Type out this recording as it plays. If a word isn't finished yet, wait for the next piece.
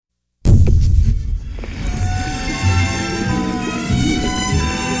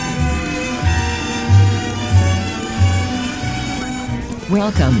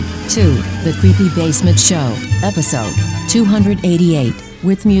Welcome to The Creepy Basement Show, episode 288,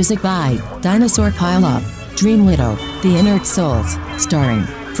 with music by Dinosaur Pile Up, Dream Widow, The Inert Souls, starring,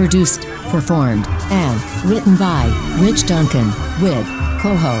 produced, performed, and written by Rich Duncan, with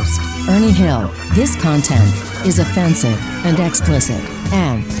co-host Ernie Hill. This content is offensive and explicit,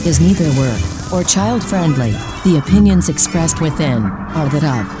 and is neither work or child-friendly. The opinions expressed within are that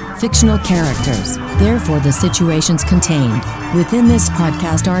of fictional characters. Therefore, the situations contained within this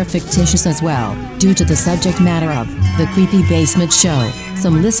podcast are fictitious as well. Due to the subject matter of The Creepy Basement Show,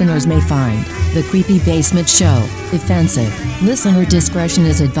 some listeners may find The Creepy Basement Show offensive. Listener discretion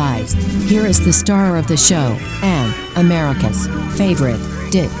is advised. Here is the star of the show, and America's favorite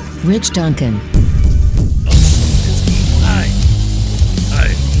dick, Rich Duncan.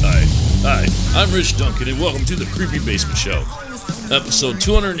 Hi, I'm Rich Duncan, and welcome to The Creepy Basement Show, episode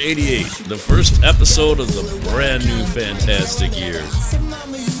 288, the first episode of the brand new fantastic year.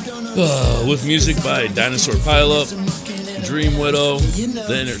 With music by Dinosaur Pile Up, Dream Widow,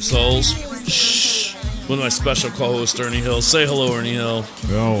 The Inert Souls, with my special co-host Ernie Hill. Say hello, Ernie Hill.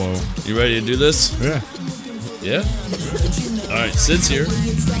 Hello. You ready to do this? Yeah. Yeah? Alright, Sid's here.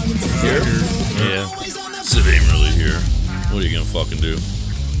 Here? Yeah. Sid ain't really here. What are you gonna fucking do?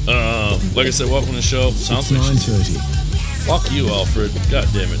 Like I said, welcome to the show. Sounds like 9:30. Fuck you, Alfred. God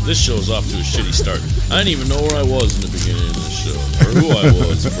damn it. This show's off to a shitty start. I didn't even know where I was in the beginning of this show. Or who I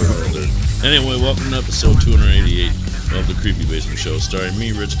was further. Anyway, welcome to episode 288 of The Creepy Basement Show, starring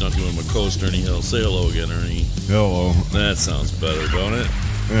me, Rich Duncan, with my co-host Ernie Hill. Say hello again, Ernie. Hello. That sounds better, don't it?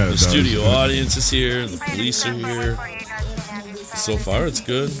 Yeah, The studio audience is here. The police are here. So far, it's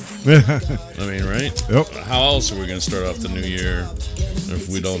good. I mean, right? Yep. How else are we going to start off the new year if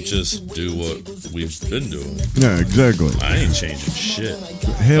we don't just do what we've been doing? Yeah, exactly. I ain't changing shit.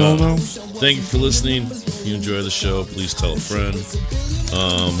 Hell no. Thank you for listening. If you enjoy the show, please tell a friend.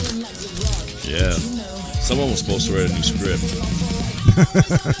 Yeah. Someone was supposed to write a new script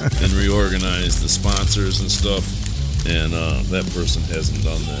and reorganize the sponsors and stuff, and that person hasn't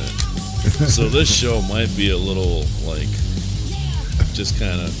done that. So this show might be a little, like, just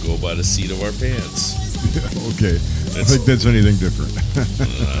kind of go by the seat of our pants. Okay. I think that's anything different.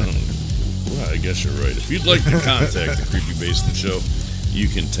 Well, I guess you're right. If you'd like to contact the Creepy Basement Show, you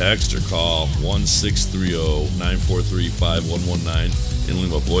can text or call 1-630-943-5119 and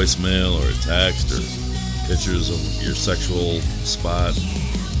leave a voicemail or a text or pictures of your sexual spot.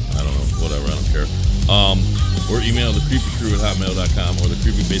 I don't know, whatever, I don't care. Or email thecreepycrew@hotmail.com or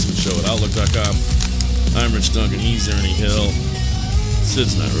thecreepybasementshow@outlook.com. I'm Rich Duncan, he's Ernie Hill.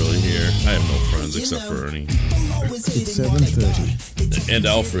 Sid's not really here. I have no friends except for Ernie. It's 7:30. And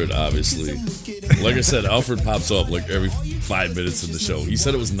Alfred, obviously. Like I said, Alfred pops up like every 5 minutes in the show. He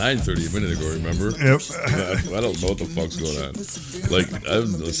said it was 9:30 a minute ago, remember? Yep. I don't know what the fuck's going on.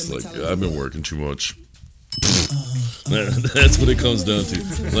 I've been working too much. That's what it comes down to.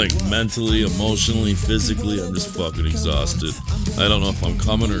 Like, mentally, emotionally, physically, I'm just fucking exhausted. I don't know if I'm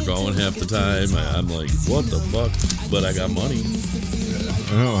coming or going half the time. I'm like, what the fuck? But I got money.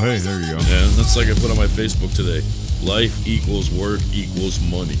 Oh, hey, there you go. Yeah, that's like I put on my Facebook today. Life equals work equals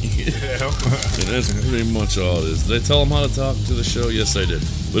money. And that's pretty much all it is. Did I tell them how to talk to the show? Yes, I did.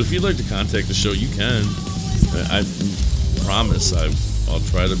 But if you'd like to contact the show, you can. I promise I'll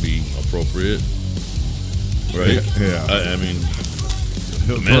try to be appropriate. Right? Yeah. I mean,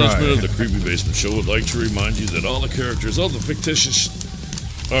 the management of the Creepy Basement Show would like to remind you that all the characters, all the fictitious,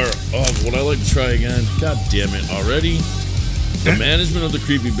 are. Oh, would I like to try again? God damn it, already? The management of the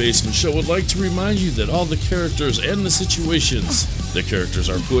Creepy Basement Show would like to remind you that all the characters and the situations the characters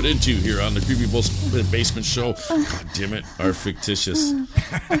are put into here on the Creepy Basement Show, God damn it, are fictitious.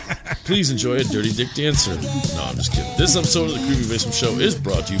 Please enjoy a Dirty Dick Dancer. No, I'm just kidding. This episode of the Creepy Basement Show is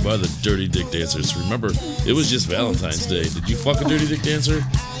brought to you by the Dirty Dick Dancers. Remember, it was just Valentine's Day. Did you fuck a Dirty Dick Dancer?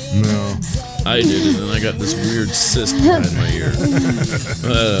 No. I did, and then I got this weird cyst behind my ear. I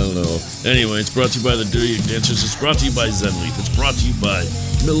don't know. Anyway, it's brought to you by the Dirty Dick Dancers. It's brought to you by Zenleaf. It's brought to you by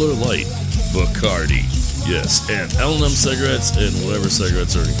Miller Lite, Bacardi, yes, and L&M cigarettes and whatever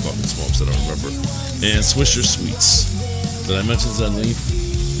cigarettes Ernie fucking smokes, I don't remember. And Swisher Sweets. Did I mention Zenleaf?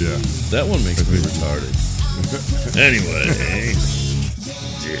 Yeah. That one makes me retarded. Anyway.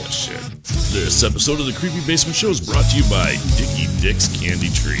 Yeah, shit. This episode of the Creepy Basement Show is brought to you by Dickie Dick's Candy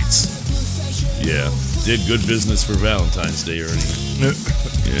Treats. Yeah, did good business for Valentine's Day, Ernie.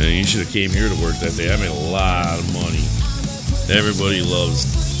 Yeah, you should have came here to work that day. I made a lot of money. Everybody loves,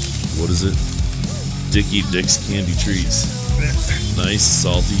 what is it? Dickie Dick's Candy Treats. Nice,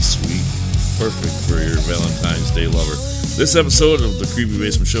 salty, sweet. Perfect for your Valentine's Day lover. This episode of the Creepy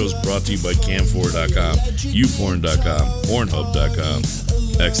Basement Show is brought to you by Cam4.com, YouPorn.com, Pornhub.com,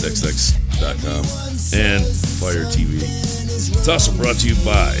 XXX.com, and Fire TV. It's also brought to you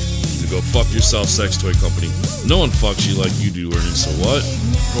by the Go Fuck Yourself Sex Toy Company. No one fucks you like you do, Ernie, so what?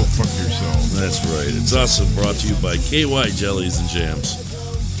 Go fuck yourself. That's right. It's also brought to you by KY Jellies and Jams.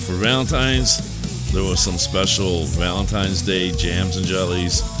 For Valentine's, there was some special Valentine's Day jams and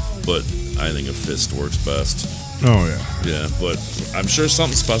jellies, but I think a fist works best. Oh, yeah. Yeah, but I'm sure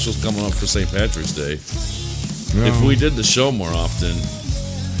something special is coming up for St. Patrick's Day. No. If we did the show more often,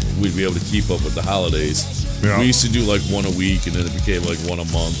 we'd be able to keep up with the holidays. Yeah. We used to do like one a week, and then it became like one a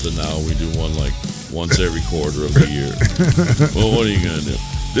month, and now we do one like once every quarter of the year. Well, what are you going to do?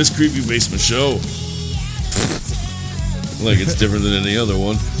 This Creepy Basement Show, like it's different than any other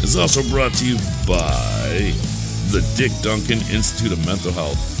one, is also brought to you by the Dick Duncan Institute of Mental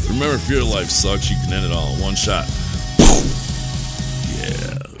Health. Remember, if your life sucks, you can end it all in one shot.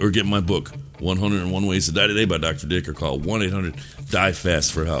 Yeah. Or get my book, 101 Ways to Die Today by Dr. Dick, or call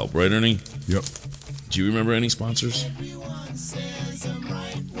 1-800-DIE-FAST for help. Right, Ernie? Yep. Do you remember any sponsors?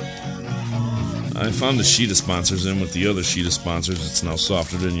 I found the sheet of sponsors, and with the other sheet of sponsors, it's now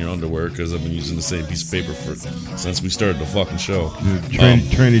softer than your underwear because I've been using the same piece of paper since we started the fucking show.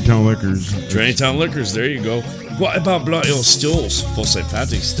 Tranny Town Liquors. Tranny Town Liquors, there you go. What about Bloody Old Stools for St.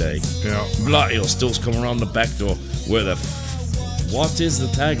 Patrick's Day? Yeah. Bloody Old Stools come around the back door where the... What is the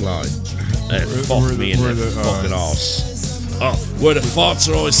tagline? Fuck me in the fucking arse. Oh, where the farts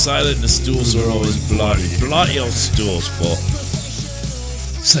are always silent and the stools are always bloody. Bloody old stools for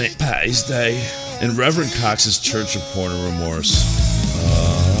St. Patty's Day in Reverend Cox's Church of Porn and Remorse.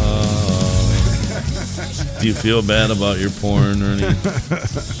 Do you feel bad about your porn, Ernie?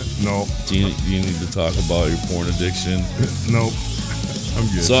 No. Do you need to talk about your porn addiction? Nope. I'm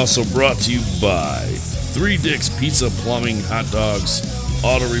good. It's also brought to you by 3 Dicks Pizza, Plumbing, Hot Dogs,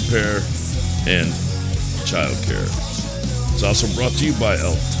 Auto Repair, and Child Care. It's also brought to you by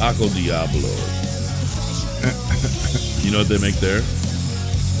El Taco Diablo. You know what they make there?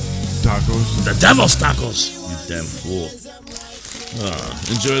 Tacos. The Devil's Tacos! You damn fool.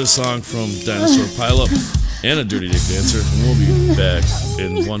 Enjoy the song from Dinosaur Pileup and a Dirty Dick Dancer, and we'll be back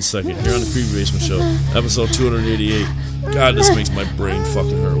in 1 second here on the Creepy Basement Show, episode 288. God, this makes my brain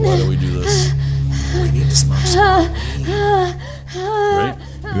fucking hurt. Why do we do this? We need to smoke some. Right?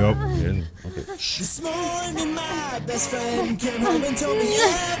 Yep. Yeah. Okay. This morning my best friend came home and told me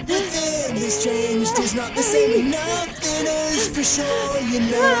everything has changed. It's not the same and nothing is for sure, you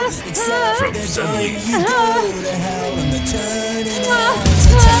know. Except From that Sunday. you go to hell and the turning out of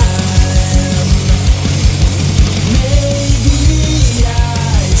time. Maybe I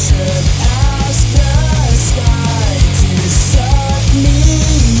should ask the sky to suck me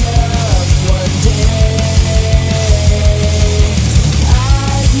up one day.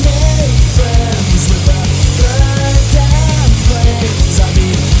 Friends with the birds and planes. I'll be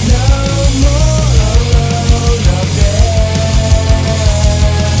no more alone up there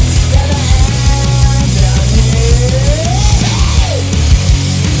than I am down here.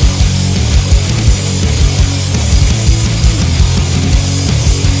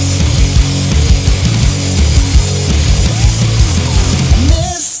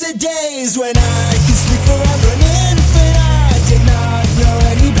 Miss the days when I could sleep forever and infant. I did not know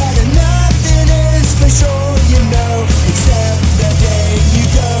any better. Nothing is for sure, you know, except the day you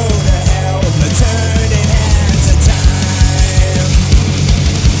go to hell and the turning hands of time.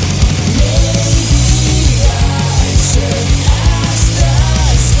 Maybe I should ask the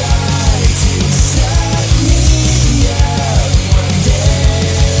sky to suck me up one day.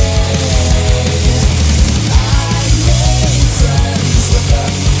 I made friends with the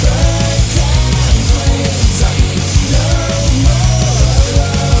birds and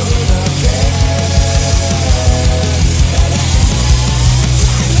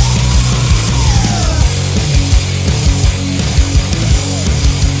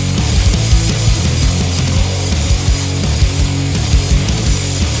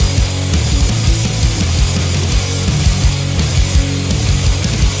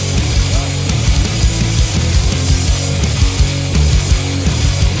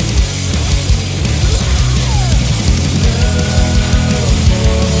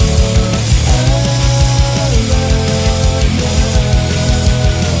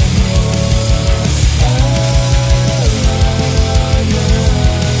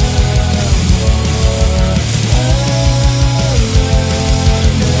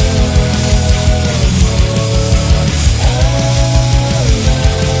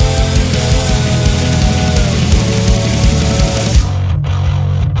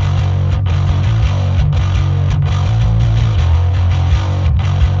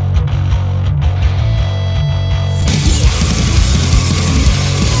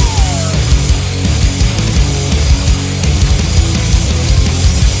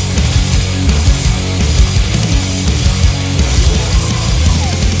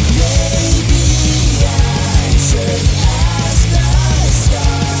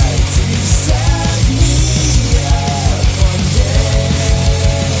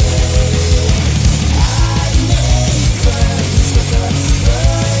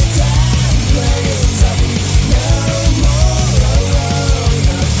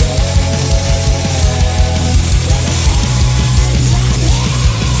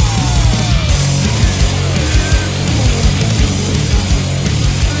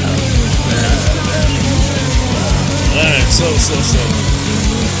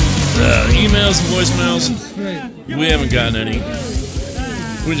Emails and voicemails. We haven't gotten any.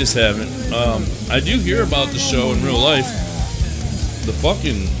 We just haven't. I do hear about the show in real life. The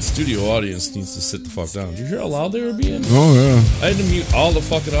fucking studio audience needs to sit the fuck down. Did you hear how loud they were being? Oh, yeah. I had to mute all the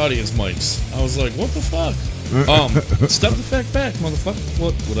fucking audience mics. I was like, what the fuck? Step the fact back, motherfucker.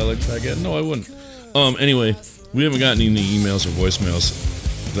 What? Would I like to try again? No, I wouldn't. Anyway, we haven't gotten any emails or voicemails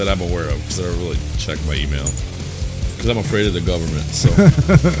that I'm aware of because I don't really check my email. Because I'm afraid of the government, so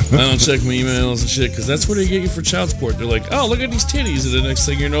I don't check my emails and shit, because that's where they get you for child support. They're like, oh, look at these titties, and the next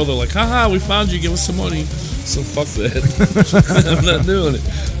thing you know, they're like, haha, we found you, give us some money. So fuck that. I'm not doing it.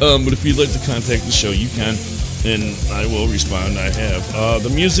 But if you'd like to contact the show, you can, and I will respond. I have.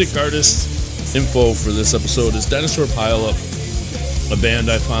 The music artist info for this episode is Dinosaur Pile Up, a band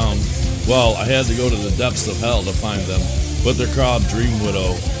I found. Well, I had to go to the depths of hell to find them, but they're called Dream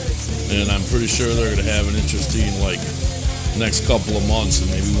Widow. And I'm pretty sure they're going to have an interesting, next couple of months and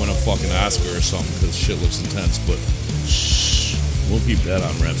maybe win a fucking Oscar or something because shit looks intense. But shh, we'll keep that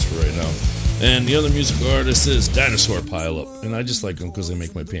on wraps for right now. And the other musical artist is Dinosaur Pile Up. And I just like them because they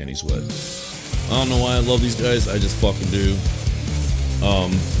make my panties wet. I don't know why I love these guys. I just fucking do.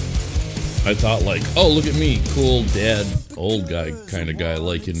 I thought oh, look at me. Cool dad, old guy kind of guy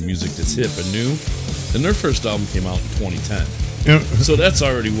liking music that's hip and new. And their first album came out in 2010. Yeah. So that's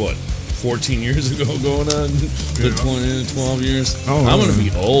already, 14 years ago going on? 12 years? Oh, I'm going to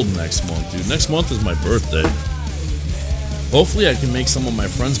be old next month, dude. Next month is my birthday. Hopefully I can make some of my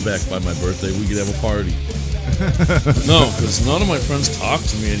friends back by my birthday. We could have a party. No, because none of my friends talk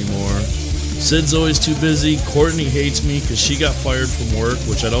to me anymore. Sid's always too busy. Courtney hates me because she got fired from work,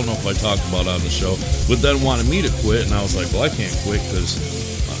 which I don't know if I talked about on the show, but then wanted me to quit, and I was like, well, I can't quit because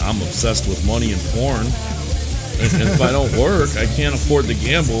I'm obsessed with money and porn. And if I don't work, I can't afford to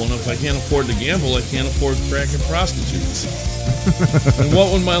gamble. And if I can't afford to gamble, I can't afford crack and prostitutes. And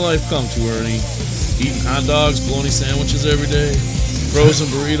what would my life come to, Ernie? Eating hot dogs, bologna sandwiches every day, frozen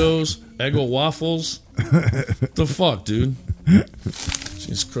burritos, Eggo waffles. The fuck, dude?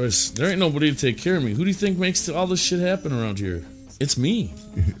 Jesus Christ. There ain't nobody to take care of me. Who do you think makes all this shit happen around here? It's me.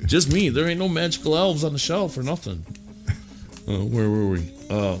 Just me. There ain't no magical elves on the shelf or nothing. Where were we?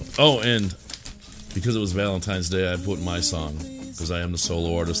 And because it was Valentine's Day, I put my song, because I am the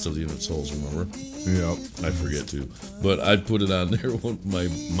solo artist of the Inert Souls, remember? Yep. I forget to. But I put it on there,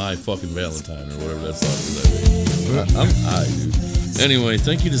 my fucking Valentine, or whatever that song is. I'm high, dude. Anyway,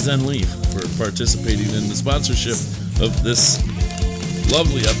 thank you to Zen Leaf for participating in the sponsorship of this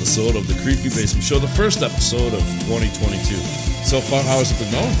lovely episode of the Creepy Basement Show, the first episode of 2022. So far, how has it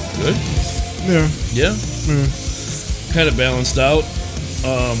been going? Good? Yeah. Yeah? Kind of balanced out.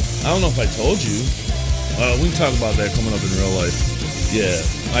 I don't know if I told you. We can talk about that coming up in real life. Yeah,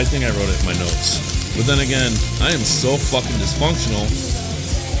 I think I wrote it in my notes. But then again, I am so fucking dysfunctional,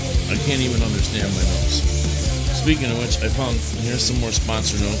 I can't even understand my notes. Speaking of which, I found, here's some more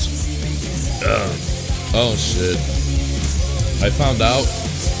sponsor notes. Oh shit. I found out,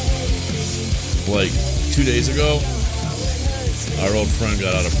 2 days ago, our old friend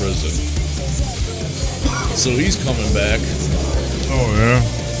got out of prison. So he's coming back. Oh, yeah?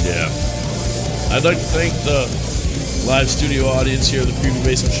 Yeah. I'd like to thank the live studio audience here at the Creepy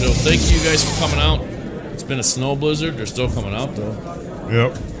Basement Show. Thank you guys for coming out. It's been a snow blizzard. They're still coming out, though.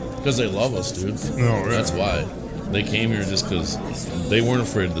 Yep. Because they love us, dude. Oh, yeah. That's why. They came here just because they weren't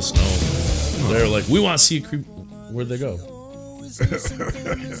afraid of the snow. They're like, we want to see a creep. Where'd they go?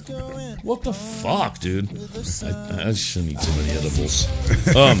 What the fuck, dude? I shouldn't eat too many edibles.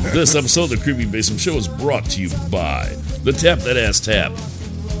 This episode of the Creepy Basement Show is brought to you by the Tap That Ass Tap.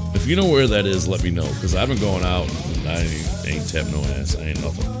 If you know where that is, let me know, because I've been going out and I ain't tap no ass. I ain't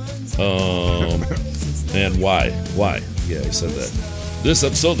nothing. And why? Yeah, I said that. This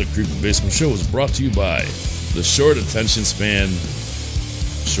episode of the Creepy Basement Show is brought to you by the Short Attention Span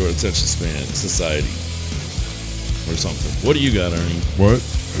Society. Or something. What do you got, Ernie? What?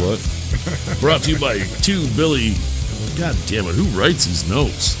 Brought to you by Billy. God damn it, who writes these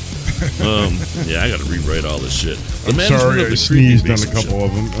notes? Yeah, I gotta rewrite all this shit. The Sorry, I sneezed on a couple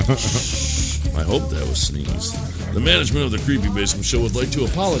of them. I hope that was sneezed. The management of the Creepy Basement Show would like to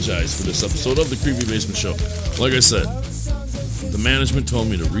apologize for this episode of the Creepy Basement Show. Like I said, the management told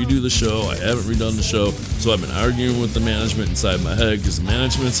me to redo the show. I haven't redone the show, so I've been arguing with the management inside my head, because the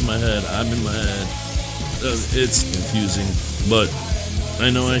management's in my head, I'm in my head. It's confusing, but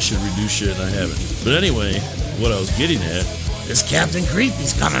I know I should redo shit, and I haven't. But anyway, what I was getting at is Captain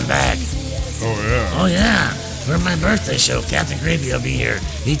Creepy's coming back. Oh, Oh, yeah. For my birthday show, Captain Creepy will be here.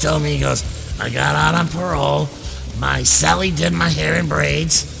 He told me, he goes, I got out on parole. My Sally did my hair in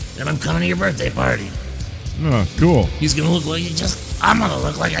braids, and I'm coming to your birthday party. Oh, cool. He's gonna look like I'm gonna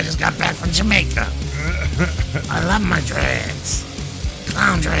look like I just got back from Jamaica. I love my dreads.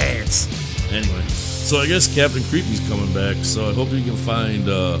 Clown dreads. Anyway, so I guess Captain Creepy's coming back, so I hope you can find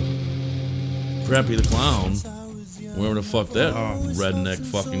Crappy the Clown, wherever the fuck that redneck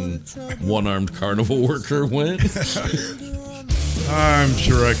fucking one-armed carnival worker went. I'm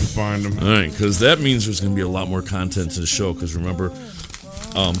sure I can find him. Alright, because that means there's going to be a lot more content to the show, because remember,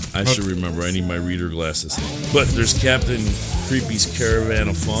 I should remember, I need my reader glasses. But there's Captain Creepy's Caravan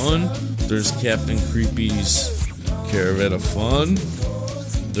of Fun, there's Captain Creepy's Caravan of Fun,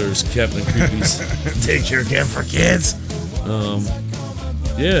 there's Captain Creepy's Daycare Camp for Kids.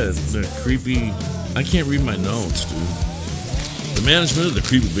 Yeah, the creepy. I can't read my notes, dude. The management of the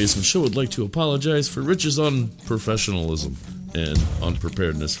Creepy Basement Show would like to apologize for Rich's unprofessionalism and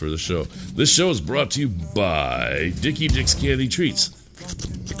unpreparedness for the show. This show is brought to you by Dickie Dick's Candy Treats.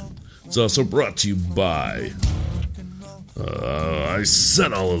 It's also brought to you by. I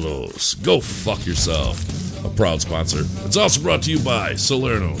said all of those. Go fuck yourself. A proud sponsor. It's also brought to you by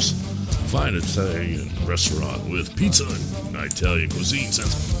Salerno's, fine Italian restaurant with pizza and Italian cuisine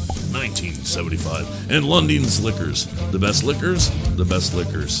since 1975. And London's Liquors. The best liquors, the best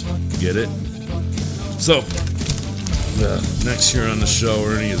liquors. Get it? So, next year on the show,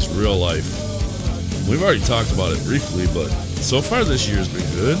 Ernie, is Real Life. We've already talked about it briefly, but so far this year's been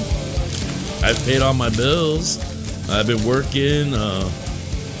good. I've paid all my bills. I've been working.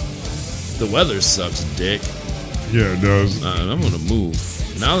 The weather sucks, dick. Yeah, it does. I'm gonna move.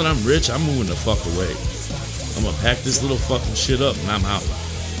 Now that I'm rich, I'm moving the fuck away. I'm gonna pack this little fucking shit up and I'm out.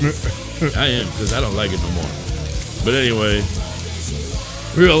 I am, because I don't like it no more. But anyway,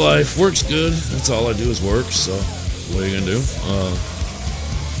 Real Life works good. That's all I do is work, so what are you gonna do?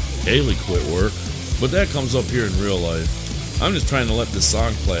 Haley quit work, but that comes up here in real life. I'm just trying to let this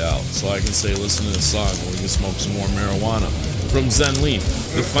song play out so I can say, listen to this song and we can smoke some more marijuana. From Zen Leaf,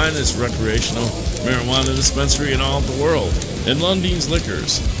 the finest recreational marijuana dispensary in all of the world, and Lundeen's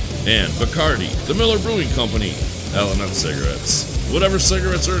Liquors, and Bacardi, the Miller Brewing Company, L&M Cigarettes, whatever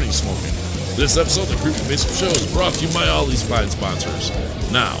cigarettes Ernie's smoking. This episode of the Creepy Basement Show is brought to you by all these fine sponsors.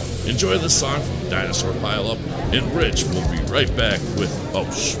 Now, enjoy this song from Dinosaur Pile Up, and Rich will be right back with,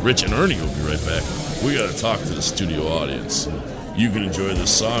 Rich and Ernie will be right back. We gotta talk to the studio audience. You can enjoy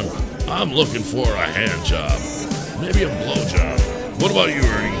this song. I'm looking for a hand job. Maybe a blow job. What about you,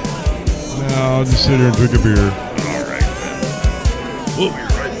 Ernie? No, I'll just sit here and drink a beer. All right, then. We'll be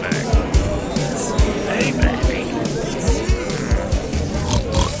right back. Hey, baby.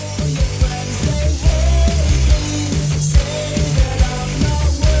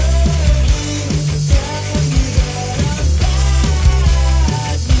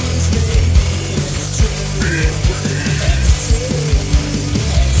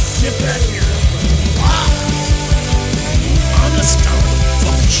 Get back here. On the stone.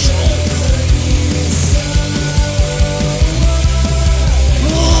 Fucking show.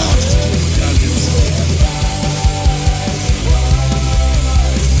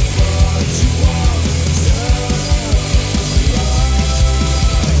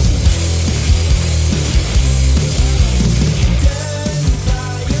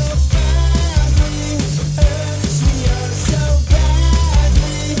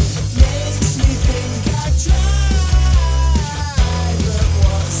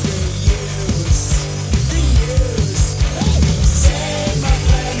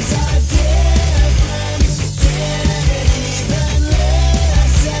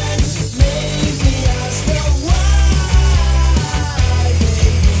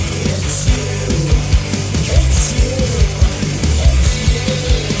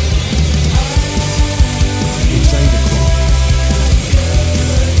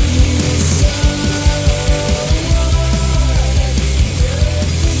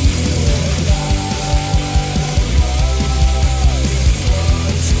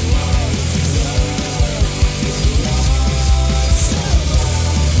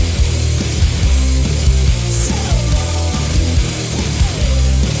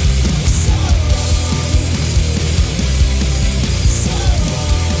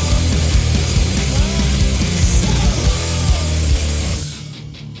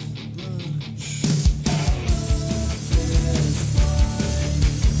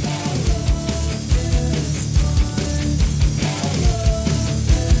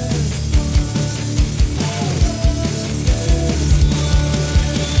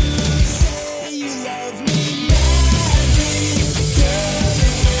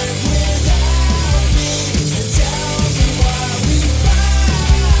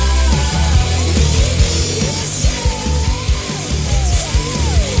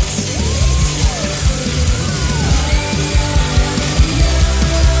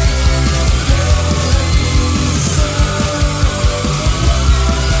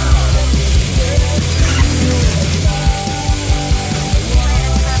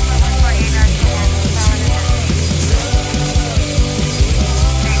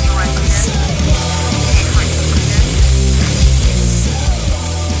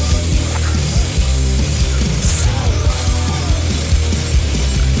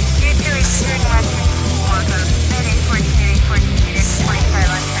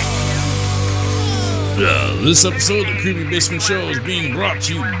 This episode of the Creepy Basement Show is being brought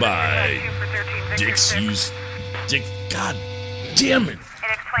to you by God damn it.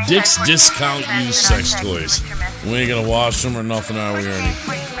 Dick's Discount Used Sex Toys. We ain't gonna wash them or nothing, are we, Ernie?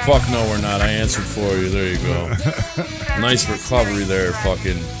 Fuck no, we're not. I answered for you. There you go. Nice recovery there,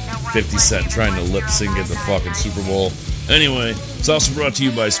 fucking 50 Cent trying to lip sync at the fucking Super Bowl. Anyway, it's also brought to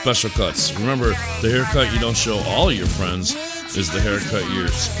you by Special Cuts. Remember, the haircut you don't show all your friends is the haircut your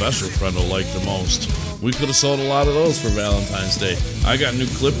special friend will like the most. We could have sold a lot of those for Valentine's Day. I got new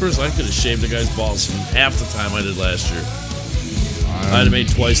clippers. I could have shaved a guy's balls in half the time I did last year. I'd have made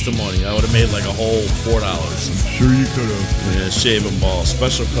twice the money. I would have made like a whole $4. Sure you could have. Yeah, shave them balls.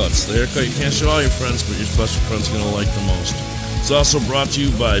 Special Cuts. The haircut you can't show all your friends, but your special friend's going to like the most. It's also brought to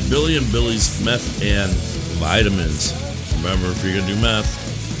you by Billy and Billy's Meth and Vitamins. Remember, if you're going to do meth,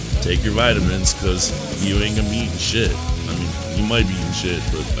 take your vitamins, because you ain't going to be eating shit. I mean, you might be eating shit,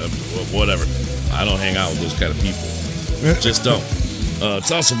 but whatever. I don't hang out with those kind of people. Just don't. It's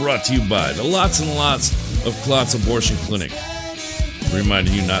also brought to you by the lots and lots of Klotz Abortion Clinic.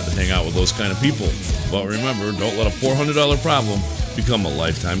 Reminding you not to hang out with those kind of people. But remember, don't let a $400 problem become a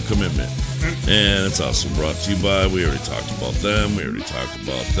lifetime commitment. And it's also brought to you by, we already talked about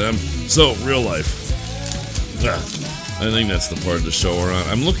them. So, real life. I think that's the part of the show we're on.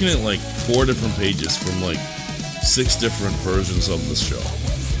 I'm looking at like 4 different pages from like 6 different versions of the show.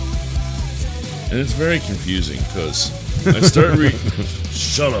 And it's very confusing because I start reading...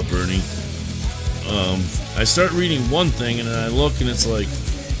 Shut up, Ernie. I start reading one thing and then I look and it's like,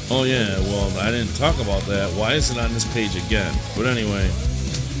 oh yeah, well, I didn't talk about that. Why is it on this page again? But anyway,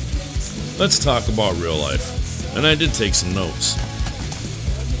 let's talk about real life. And I did take some notes.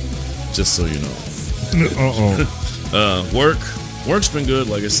 Just so you know. Work's been good,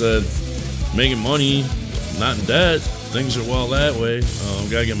 like I said. Making money, not in debt. Things are well that way.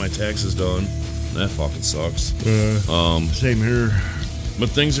 Gotta get my taxes done. That fucking sucks. Same here. But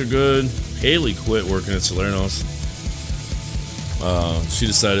things are good. Haley quit working at Salerno's. She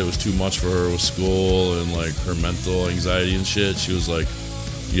decided it was too much for her with school and like her mental anxiety and shit. She was like,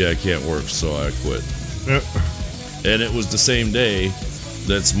 yeah, I can't work, so I quit. And it was the same day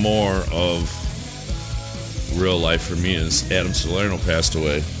that's more of real life for me as Adam Salerno passed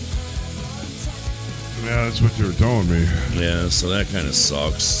away. Yeah, that's what you were telling me. Yeah, so that kind of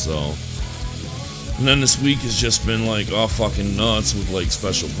sucks, so... And then this week has just been like all fucking nuts with like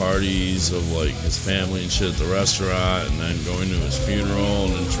special parties of like his family and shit at the restaurant, and then going to his funeral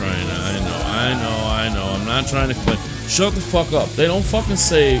and then trying to, I know, I'm not trying to complain. Shut the fuck up. They don't fucking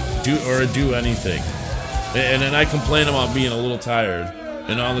say do anything. And then I complain about being a little tired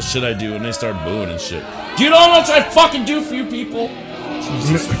and all the shit I do, and they start booing and shit. Do you know how much I fucking do for you people?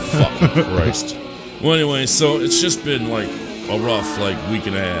 Jesus fucking Christ. Well, anyway, so it's just been like a rough like week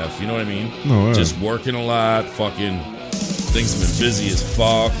and a half, you know what I mean? No, yeah. Just working a lot, fucking things have been busy as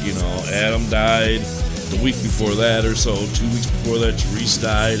fuck, you know. Adam died the week before that or so, 2 weeks before that Therese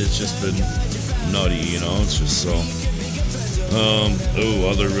died. It's just been nutty, you know. It's just so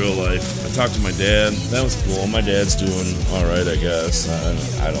other real life. I talked to my dad. That was cool. My dad's doing alright, I guess.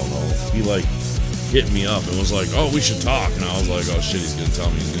 I don't know. He like hit me up and was like, oh, we should talk. And I was like, oh shit, he's gonna tell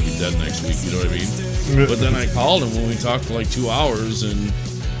me he's gonna be dead next week, you know what I mean? But then I called him when we talked for like 2 hours, and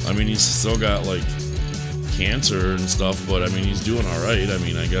I mean, he's still got like cancer and stuff, but I mean, he's doing alright. I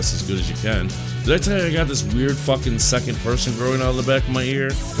mean, I guess as good as you can. Did I tell you I got this weird fucking second person growing out of the back of my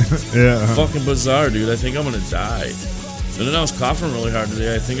ear? Yeah. Fucking bizarre, dude. I think I'm gonna die. And then I was coughing really hard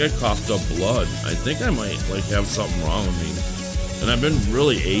today. I think I coughed up blood. I think I might like have something wrong with me. And I've been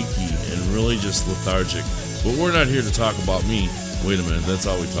really achy and really just lethargic. But we're not here to talk about me. Wait a minute, that's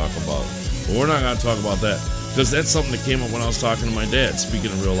all we talk about. But we're not going to talk about that, because that's something that came up when I was talking to my dad.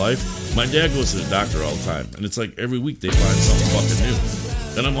 Speaking of real life, my dad goes to the doctor all the time, and it's like every week they find something fucking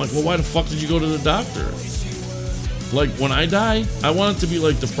new. And I'm like, well, why the fuck did you go to the doctor? Like, when I die, I want it to be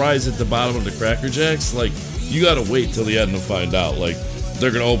like the prize at the bottom of the Cracker Jacks. Like, you got to wait till the end to find out. Like,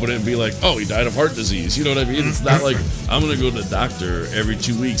 they're going to open it and be like, oh, he died of heart disease. You know what I mean? It's not like I'm going to go to the doctor every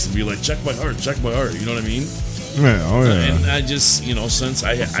 2 weeks and be like, check my heart. You know what I mean? Yeah, oh yeah. And I just, you know, since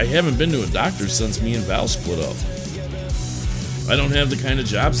I haven't been to a doctor since me and Val split up. I don't have the kind of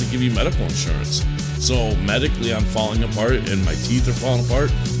jobs that give you medical insurance. So medically I'm falling apart and my teeth are falling apart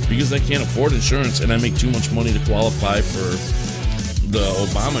because I can't afford insurance and I make too much money to qualify for the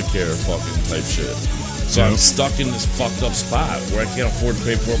Obamacare fucking type shit. So I'm stuck in this fucked up spot where I can't afford to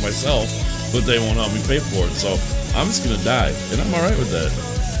pay for it myself, but they won't help me pay for it. So I'm just gonna die, and I'm alright with that.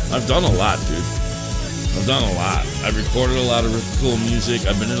 I've done a lot, dude. I've done a lot. I've recorded a lot of really cool music.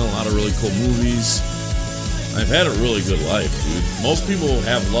 I've been in a lot of really cool movies. I've had a really good life, dude. Most people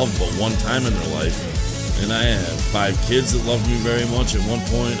have love but one time in their life, And I have 5 kids that loved me very much at one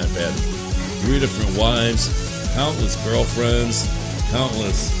point. I've had 3 different wives, countless girlfriends,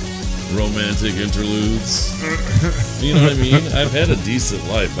 countless romantic interludes. You know what I mean? I've had a decent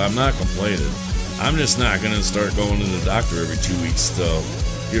life. I'm not complaining. I'm just not going to start going to the doctor every 2 weeks to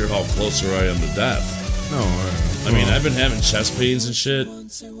hear how closer I am to death. No, I mean, I've been having chest pains and shit.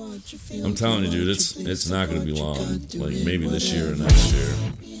 I'm telling you, dude, it's not going to be long. Like, maybe this year or next year.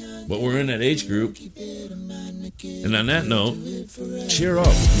 But we're in that age group. And on that note, cheer up,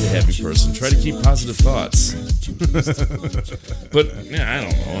 be a happy person. Try to keep positive thoughts. But, yeah, I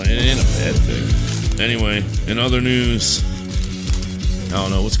don't know. It ain't a bad thing. Anyway, in other news, I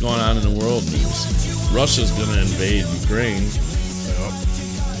don't know what's going on in the world news. Russia's going to invade Ukraine.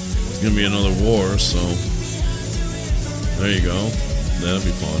 It's going to be another war, so there you go. That'll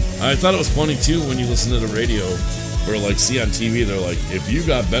be fun. I thought it was funny, too, when you listen to the radio or, like, see on TV, they're like, if you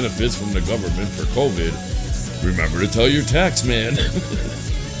got benefits from the government for COVID, remember to tell your tax man.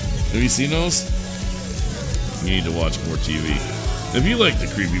 Have you seen those? You need to watch more TV. If you like the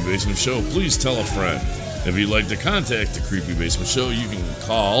Creepy Basement Show, please tell a friend. If you'd like to contact the Creepy Basement Show, you can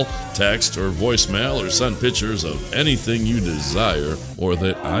call, text, or voicemail, or send pictures of anything you desire, or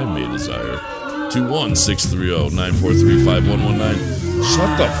that I may desire, to 1-630-943-5119.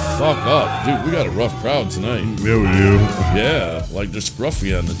 Shut the fuck up. Dude, we got a rough crowd tonight. Yeah, we do. Yeah, like they're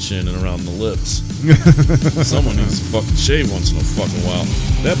scruffy on the chin and around the lips. Someone needs to fucking shave once in a fucking while.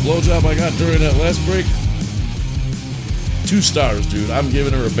 That blowjob I got during that last break, 2 stars, dude. I'm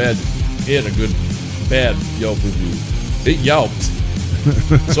giving her a bad Yelp review. It yelped.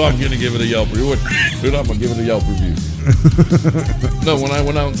 So I'm gonna give it a Yelp review. Dude, I'm gonna give it a Yelp review. No, when I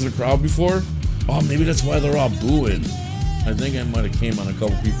went out into the crowd before, maybe that's why they're all booing. I think I might have came on a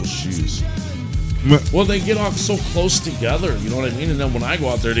couple people's shoes. Well, they get off so close together, you know what I mean? And then when I go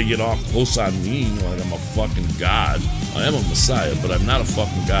out there, they get off close on me, like I'm a fucking god. I am a messiah, but I'm not a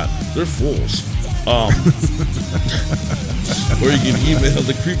fucking god. They're fools. Or you can email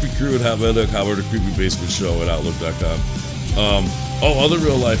the Creepy Crew at hotmail.com or the Creepy Basement Show at outlook.com. Other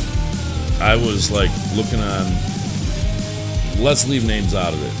real life. I was like looking on. Let's leave names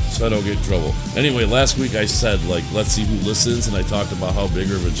out of it so I don't get in trouble. Anyway, last week I said, like, let's see who listens, and I talked about how big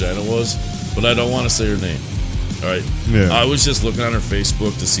her vagina was, but I don't want to say her name. All right? Yeah. I was just looking on her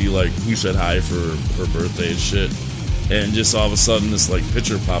Facebook to see, like, who said hi for her birthday and shit, and just all of a sudden this, like,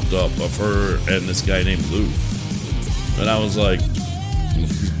 picture popped up of her and this guy named Lou. And I was like,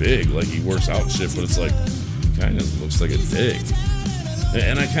 he's big, like, he works out and shit, but it's like, kind of looks like a dick.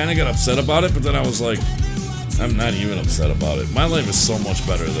 And I kind of got upset about it, but then I was like, I'm not even upset about it. My life is so much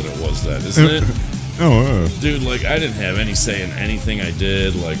better than it was then, isn't it? Dude, like, I didn't have any say in anything I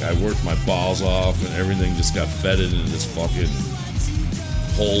did. Like, I worked my balls off, and everything just got fetid into this fucking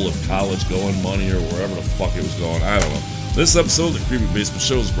hole of college going money or wherever the fuck it was going. I don't know. This episode of the Creepy Basement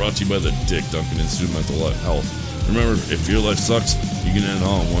Show is brought to you by the Dick Duncan Institute of Mental Health. Remember, if your life sucks, you can end it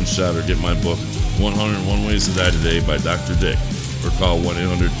all in one shot or get my book, 101 Ways to Die Today by Dr. Dick, or call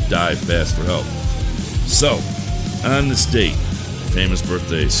 1-800-DIE-FAST for help. So, on this date, famous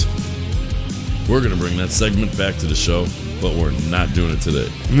birthdays, we're going to bring that segment back to the show, but we're not doing it today.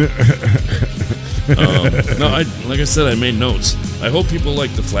 Like I said, I made notes. I hope people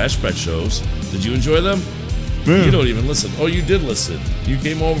like the flashback shows. Did you enjoy them? Yeah. You don't even listen. Oh, you did listen. You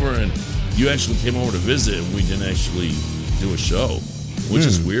came over and you actually came over to visit, and we didn't actually do a show, which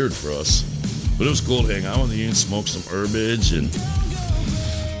is weird for us. But it was cool to hang out with you and smoke some herbage and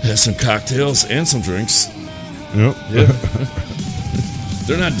have some cocktails and some drinks. Yep. Yeah.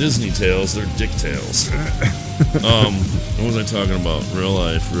 They're not Disney tales, they're dick tales. What was I talking about? Real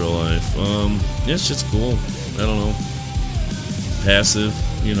life. Yeah, shit's cool. I don't know. Passive,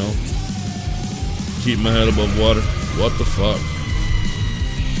 you know. Keep my head above water. What the fuck?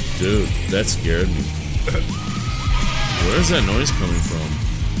 Dude, that scared me. Where's that noise coming from?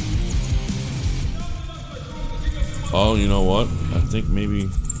 Oh, you know what? I think maybe...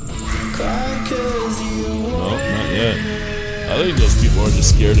 No, not yet. I think those people are just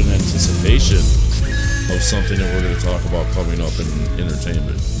scared in anticipation of something that we're going to talk about coming up in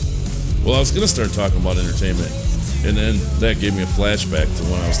entertainment. Well, I was going to start talking about entertainment, and then that gave me a flashback to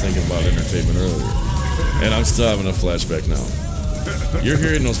when I was thinking about entertainment earlier. And I'm still having a flashback now. You're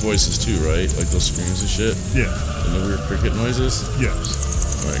hearing those voices too, right? Like those screams and shit? Yeah. And the weird cricket noises?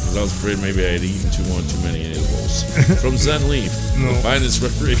 Yes. Alright, because I was afraid maybe I had eaten too many edibles. From Zen Leaf, the finest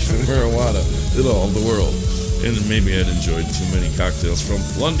recreational marijuana in all the world. And maybe I'd enjoyed too many cocktails from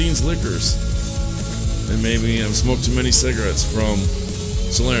Blundine's Liquors. And maybe I've smoked too many cigarettes from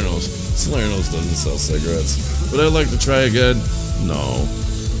Salerno's. Salerno's doesn't sell cigarettes. But I'd like to try again. No.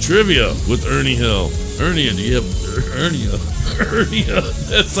 Trivia with Ernie Hill. Hernia, do you have hernia? Hernia?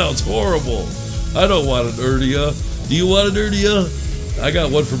 That sounds horrible. I don't want an hernia. Do you want an hernia? I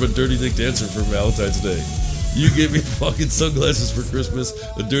got one from a Dirty Dick Dancer for Valentine's Day. You gave me fucking sunglasses for Christmas.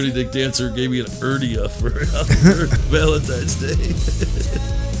 A Dirty Dick Dancer gave me an hernia for Valentine's Day.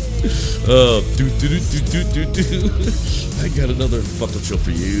 I got another fuck up show for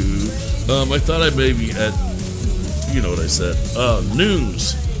you. I thought I'd maybe add, you know what I said.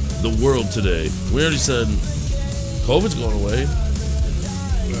 News. The world today. We already said COVID's going away.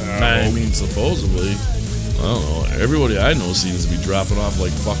 I mean, supposedly. I don't know. Everybody I know seems to be dropping off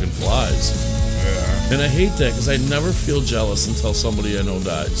like fucking flies. Yeah. And I hate that because I never feel jealous until somebody I know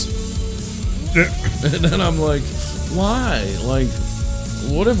dies. And then I'm like, why? Like,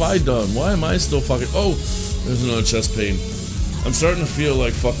 what have I done? Why am I still fucking... Oh, there's another chest pain. I'm starting to feel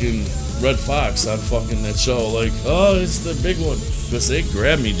like fucking Red Fox on fucking that show. Like, oh, it's the big one. Because they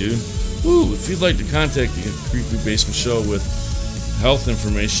grabbed me, dude. Ooh, if you'd like to contact the Creepy Basement Show with health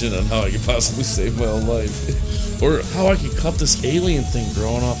information on how I could possibly save my own life. Or how I could cut this alien thing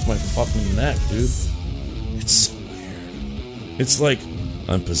growing off my fucking neck, dude. It's so weird. It's like,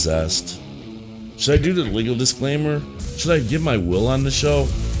 I'm possessed. Should I do the legal disclaimer? Should I give my will on the show?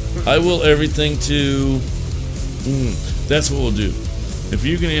 I will everything to... that's what we'll do. If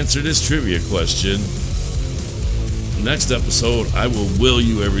you can answer this trivia question, next episode, I will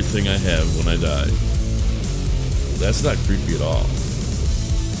you everything I have when I die. That's not creepy at all.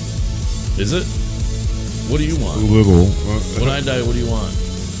 Is it? What do you want? A little. When I die, what do you want?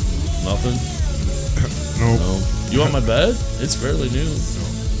 Nothing? Nope. No. You want my bed? It's fairly new.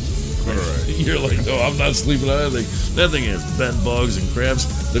 All right. You're like, no, I'm not sleeping on that thing. That thing has bed bugs and crabs.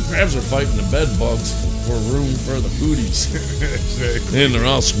 The crabs are fighting the bed bugs for room for the booties. Exactly. And they're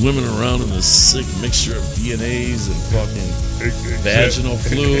all swimming around in this sick mixture of DNAs and fucking vaginal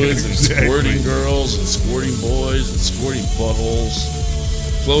fluids and squirting girls and squirting boys and squirting buttholes.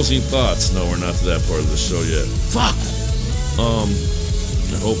 Closing thoughts. No, we're not to that part of the show yet. Fuck! I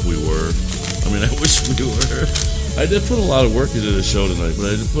hope we were. I mean, I wish we were. I did put a lot of work into the show tonight,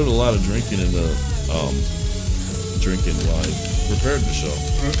 but I did put a lot of drinking in the, drinking while I prepared the show.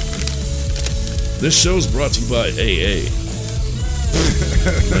 This show's brought to you by AA.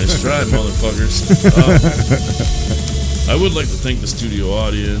 Nice try, motherfuckers. I would like to thank the studio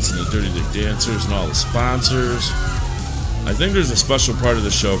audience and the Dirty Dick Dancers and all the sponsors. I think there's a special part of the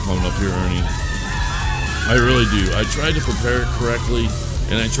show coming up here, Ernie. I really do. I tried to prepare it correctly,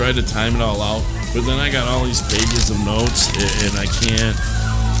 and I tried to time it all out, but then I got all these pages of notes, and I can't.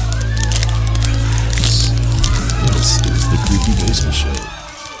 This is the Creepy Basement Show,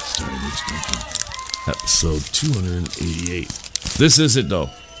 starring Rich Duncan, episode 288. This is it, though.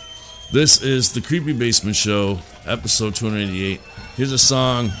 This is the Creepy Basement Show, episode 288. Here's a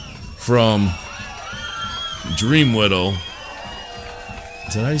song from Dream Widow.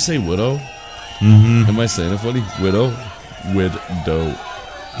 Did I say widow? Mm-hmm. Am I saying it funny? Widow? Widow.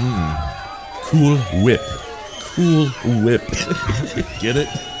 Cool whip. Cool whip. Get it?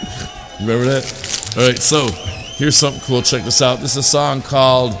 Remember that? Alright, so here's something cool. Check this out. This is a song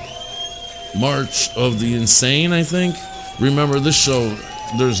called March of the Insane, I think. Remember, this show,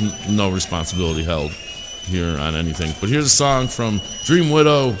 there's no responsibility held here on anything. But here's a song from Dream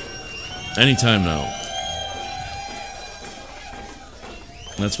Widow, Anytime Now.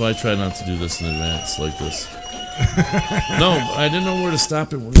 That's why I try not to do this in advance like this. No, I didn't know where to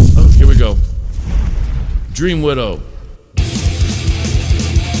stop it. Oh, here we go. Dream Widow.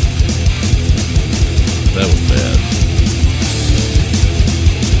 That was bad.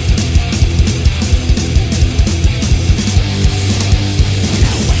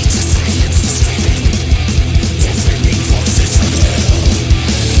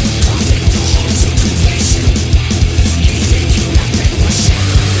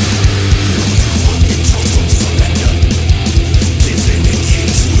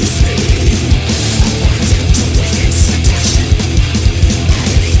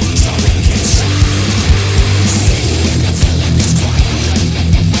 See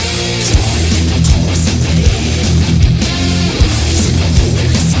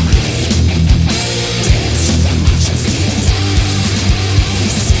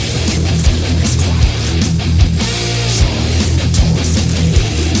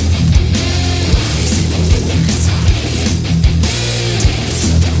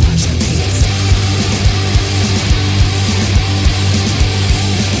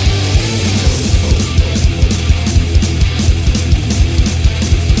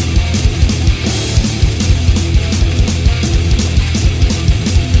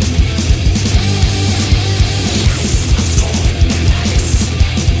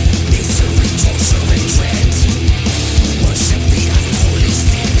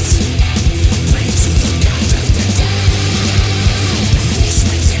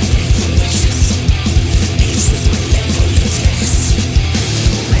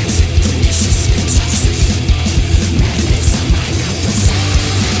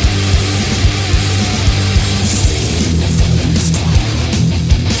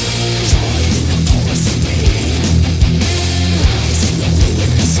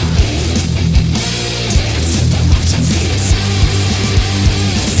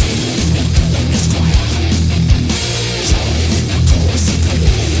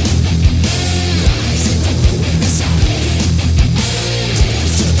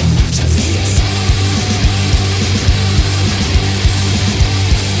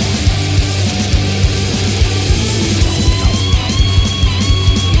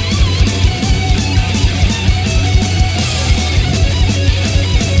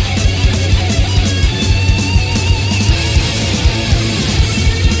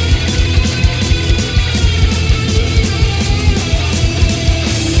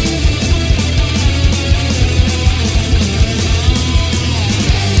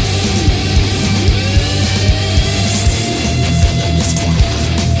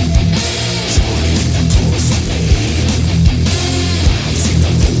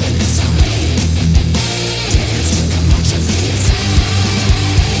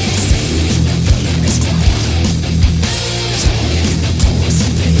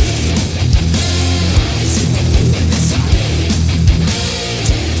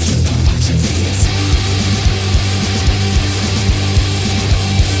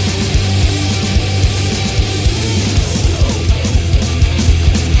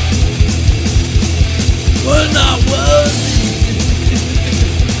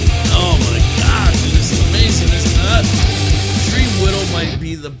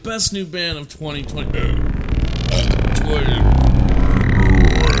best new band of 2020.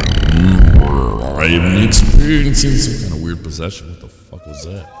 I am experiencing some kind of weird possession. What the fuck was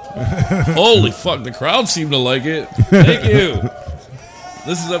that? Holy fuck, the crowd seemed to like it. Thank you.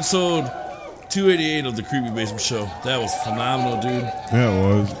 This is episode 288 of the Creepy Basement Show. That was phenomenal, dude. Yeah, it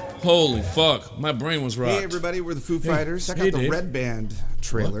was. Holy fuck, my brain was rocked. Hey everybody, we're the Foo Fighters. Check out the Dave. Red Band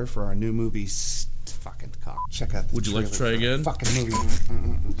trailer for our new movie. Fucking cock. Check out the Would you like to try again? fucking movie.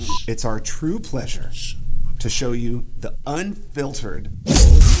 It's our true pleasure to show you the unfiltered,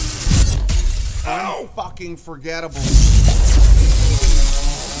 unfucking forgettable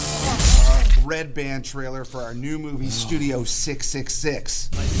Red Band trailer for our new movie, Studio 666.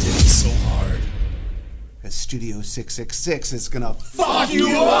 My dick is so hard. Because Studio 666 is gonna fuck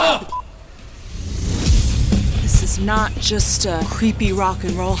you up! This is not just a creepy rock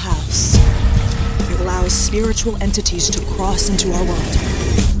and roll house. It allows spiritual entities to cross into our world.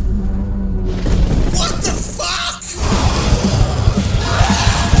 What the fuck?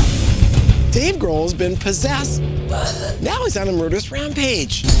 Dave Grohl's been possessed. Now he's on a murderous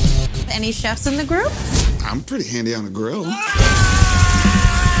rampage. Any chefs in the group? I'm pretty handy on the grill.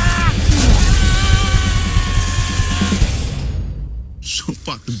 So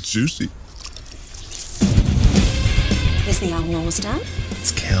fucking juicy. Is the album almost done?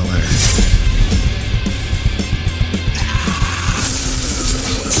 It's killer.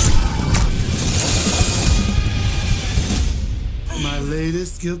 My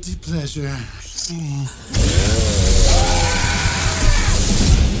latest guilty pleasure.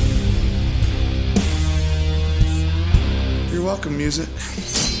 You're welcome, music.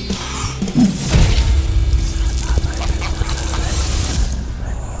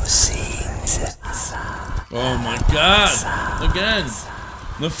 Oh my god! Again!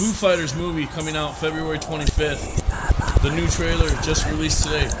 The Foo Fighters movie coming out February 25th. The new trailer just released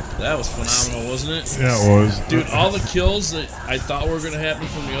today. That was phenomenal, wasn't it? Yeah, it was. Dude, all the kills that I thought were going to happen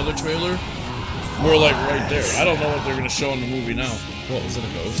from the other trailer were like right there. I don't know what they're going to show in the movie now. What, was it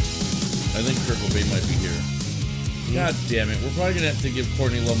a ghost? I think Kurt Cobain might be here. God damn it, we're probably going to have to give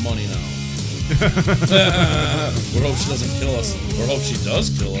Courtney Love money now. We hope she doesn't kill us. Or hope she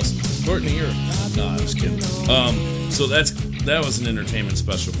does kill us. Courtney, you're... No, I was kidding. So that was an entertainment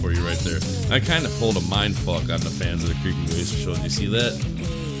special for you right there. I kind of pulled a mind fuck on the fans of the Creepy Basement Show. Did you see that?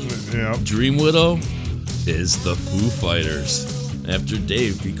 Yeah. Dream Widow is the Foo Fighters after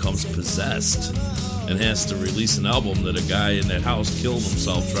Dave becomes possessed and has to release an album that a guy in that house killed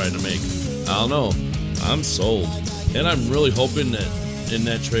himself trying to make. I don't know. I'm sold. And I'm really hoping that in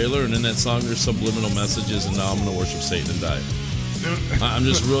that trailer and in that song there's subliminal messages and now I'm going to worship Satan and die. I'm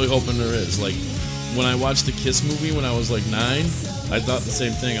just really hoping there is. Like, when I watched the Kiss movie when I was like 9, I thought the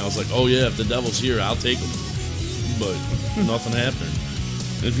same thing. I was like, oh yeah, if the devil's here, I'll take him. But nothing happened.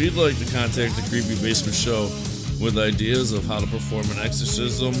 If you'd like to contact the Creepy Basement Show with ideas of how to perform an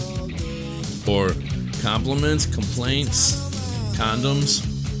exorcism or compliments, complaints, condoms,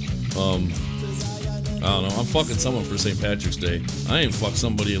 I don't know. I'm fucking someone for St. Patrick's Day. I ain't fucked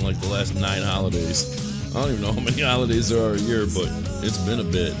somebody in like the last 9 holidays. I don't even know how many holidays there are a year, but it's been a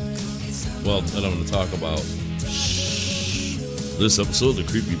bit. Well, that I'm going to talk about. This episode of the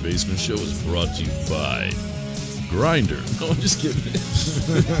Creepy Basement Show is brought to you by Grindr. No, I'm just kidding.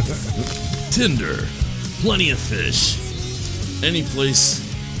 Tinder. Plenty of fish. Any place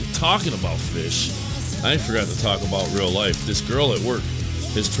talking about fish. I forgot to talk about real life. This girl at work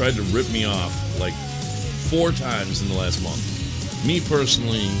has tried to rip me off like 4 times in the last month. Me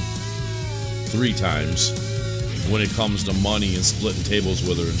personally, 3 times when it comes to money and splitting tables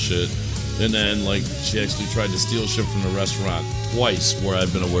with her and shit. And then, like, she actually tried to steal shit from the restaurant twice where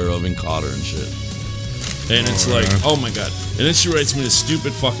I've been aware of and caught her and shit. And it's like, oh my god. And then she writes me this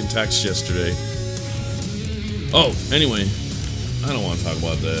stupid fucking text yesterday. Oh, anyway, I don't want to talk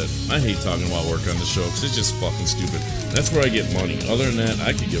about that. I hate talking about work on the show because it's just fucking stupid. That's where I get money. Other than that,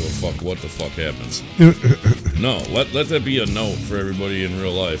 I could give a fuck what the fuck happens. No, let that be a note for everybody in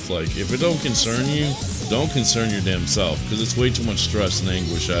real life. Like, if it don't concern you, don't concern your damn self because it's way too much stress and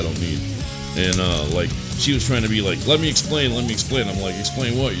anguish I don't need. And, like, she was trying to be like, let me explain. I'm like,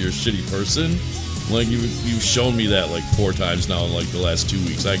 explain what? You're a shitty person? Like, you've shown me that, like, 4 times now in, like, the last 2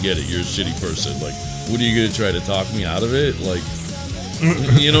 weeks. I get it. You're a shitty person. Like, what are you going to try to talk me out of it? Like,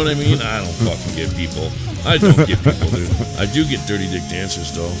 you know what I mean? I don't fucking get people. I don't get people, dude. I do get dirty dick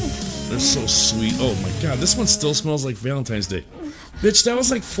dancers, though. They're so sweet. Oh, my God. This one still smells like Valentine's Day. Bitch, that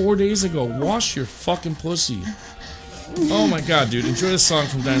was like 4 days ago. Wash your fucking pussy. Oh my god, dude. Enjoy this song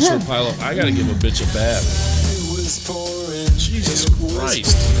from Dinosaur Pileup. I gotta give a bitch a bath. Jesus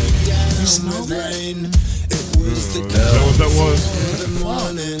Christ. You smell that? was the Is that what that was? the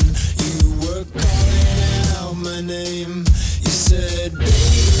morning. You were calling out my name. You said,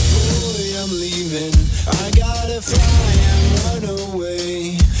 baby boy, I'm leaving. I gotta fly and run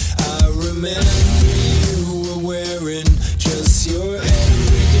away. I remember you were wearing just your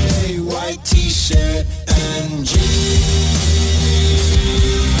everyday white t-shirt and jeans.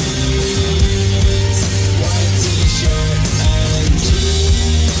 White t-shirt and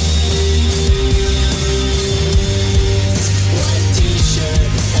jeans. White t-shirt.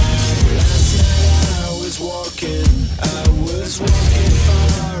 And last night I was walking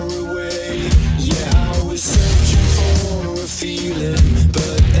far away. Yeah, I was searching for a feeling,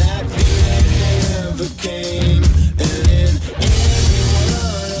 but that feeling never came. And in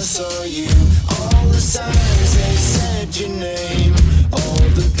everyone I saw you, all the signs they said your name, all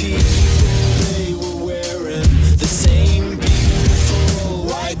the people they were wearing the same beautiful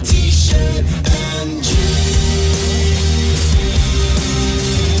white t-shirt and jeans.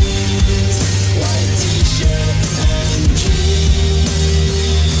 White t-shirt and jeans.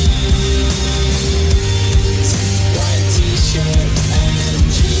 White t-shirt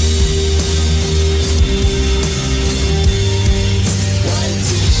and jeans. White t-shirt and jeans. White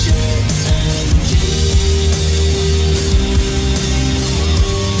t-shirt and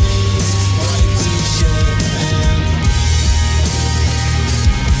white t-shirt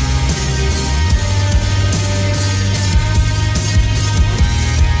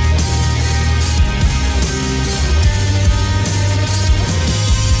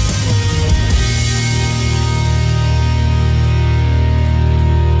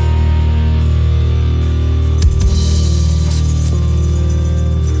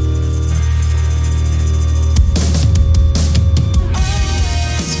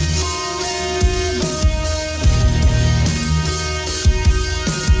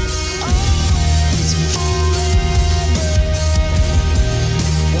and jeans.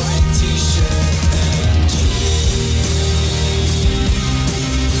 White t-shirt and jeans. White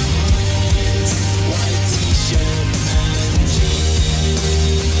t-shirt and jeans.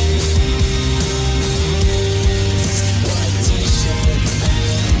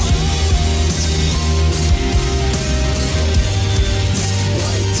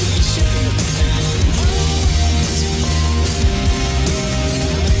 t-shirt and jeans.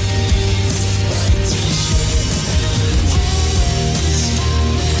 White t-shirt and white t-shirt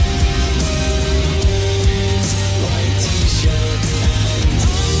and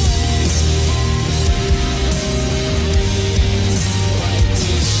white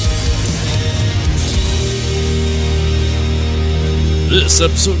t-shirt. This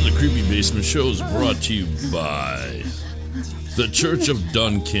episode of the Creepy Basement Show is brought to you by the Church of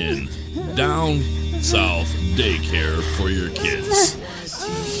Duncan, down south daycare for your kids.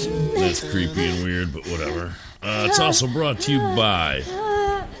 That's creepy and weird, but whatever. It's also brought to you by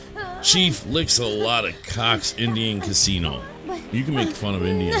Chief Licks a Lot of Cocks Indian Casino. You can make fun of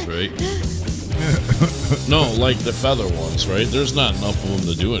Indians, right? No, like the feather ones, right? There's not enough of them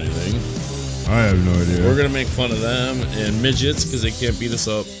to do anything. I have no idea. We're gonna make fun of them and midgets because they can't beat us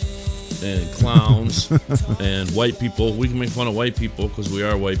up, and clowns and white people. We can make fun of white people because we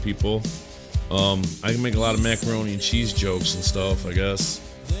are white people. I can make a lot of macaroni and cheese jokes and stuff, I guess,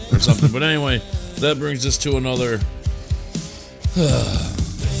 or something. But anyway, that brings us to another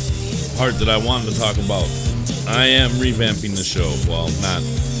part that I wanted to talk about. I am revamping the show. Well, not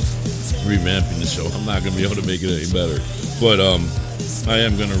revamping the show. I'm not gonna be able to make it any better. But I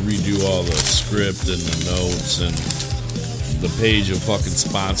am gonna redo all the script and the notes and the page of fucking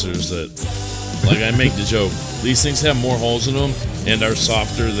sponsors that, like, I make the joke. These things have more holes in them and are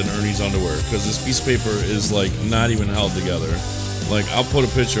softer than Ernie's underwear because this piece of paper is like not even held together. Like, I'll put a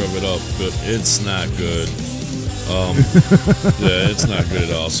picture of it up, but it's not good. Yeah, it's not good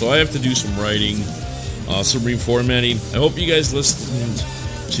at all. So I have to do some writing, some reformatting. I hope you guys listened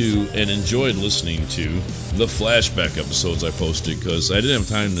to and enjoyed listening to the flashback episodes I posted because I didn't have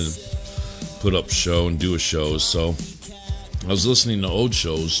time to put up a show and do a show. So I was listening to old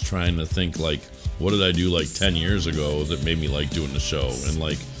shows trying to think, like, what did I do like 10 years ago that made me like doing the show? And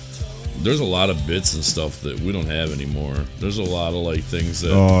like, there's a lot of bits and stuff that we don't have anymore. There's a lot of like things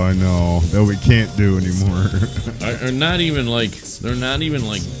that I know that we can't do anymore. are not even like, they're not even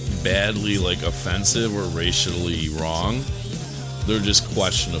like badly like offensive or racially wrong. They're just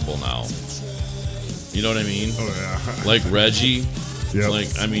questionable now. You know what I mean? Oh yeah. Like Reggie. Yep. Like,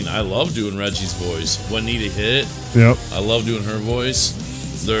 I mean, I love doing Reggie's voice. Juanita Hit. Yep. I love doing her voice.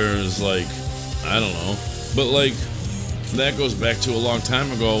 There's like, I don't know, but like that goes back to a long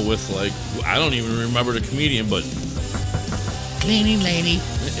time ago with like, I don't even remember the comedian, but Cleaning lady.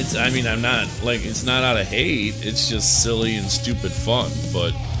 It's. I mean, I'm not like it's not out of hate. It's just silly and stupid fun.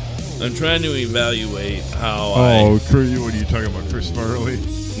 But I'm trying to evaluate how. Oh, what are you talking about, Chris Farley?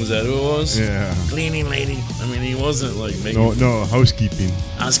 Was that who it was? Yeah. Cleaning lady. I mean, he wasn't like making. No, housekeeping.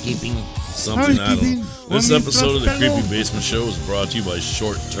 Housekeeping. Something I don't. This episode of the Creepy Basement Show is brought to you by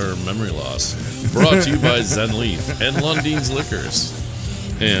short-term memory loss. Brought to you by Zen Leaf and Lundine's Liquors,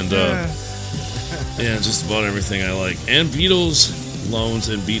 and just about everything I like. And Vito's loans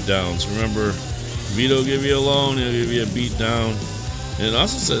and beatdowns. Remember, Vito give you a loan, he'll give you a beatdown. And it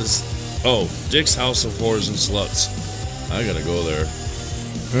also says, Dick's House of Whores and Sluts. I gotta go there.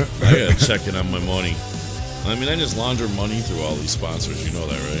 I gotta check in on my money. I mean, I just launder money through all these sponsors. You know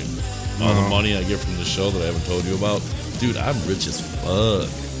that, right? All the money I get from the show that I haven't told you about. Dude, I'm rich as fuck.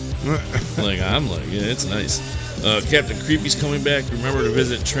 It's nice. Captain Creepy's coming back. Remember to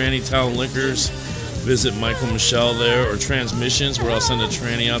visit Tranny Town Liquors. Visit Michael Michelle there, or Transmissions, where I'll send a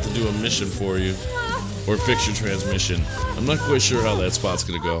tranny out to do a mission for you. Or fix your transmission. I'm not quite sure how that spot's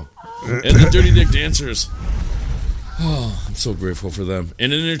going to go. And the Dirty Dick Dancers. Oh, I'm so grateful for them.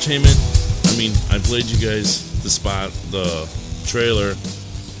 And in entertainment, I mean, I played you guys the trailer.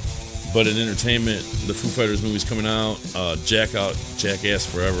 But in entertainment, the Foo Fighters movie's coming out. Jackass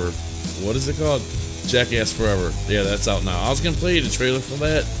Forever. What is it called? Jackass Forever. Yeah, that's out now. I was going to play you the trailer for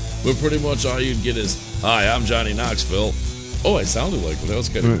that, but pretty much all you'd get is, "Hi, I'm Johnny Knoxville." Oh, I sounded like one. That was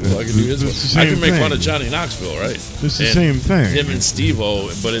kind of cool. I can do his one. I can make fun of Johnny Knoxville, right? It's the same thing. Him and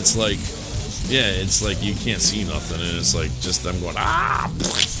Steve-O, but it's like, it's like you can't see nothing, and it's like just them going,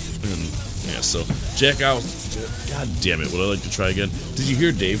 and yeah, so check out. God damn it, would I like to try again? Did you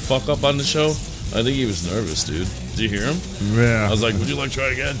hear Dave fuck up on the show? I think he was nervous, dude. Did you hear him? Yeah. I was like, would you like to try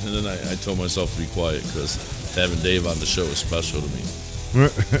again? And then I told myself to be quiet because having Dave on the show is special to me.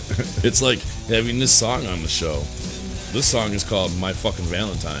 It's like having this song on the show. This song is called My Fucking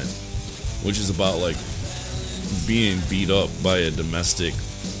Valentine, which is about like being beat up by a domestic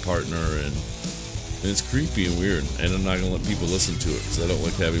partner, and it's creepy and weird, and I'm not going to let people listen to it because I don't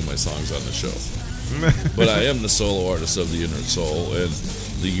like having my songs on the show. But I am the solo artist of the Inner Soul and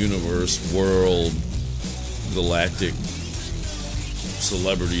the universe, world, galactic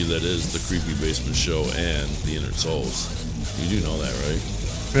celebrity that is the Creepy Basement Show and the Inner Souls. You do know that, right?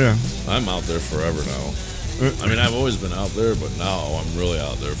 Yeah. I'm out there forever now. I mean, I've always been out there, but now I'm really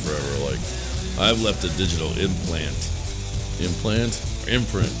out there forever. Like, I've left a digital imprint.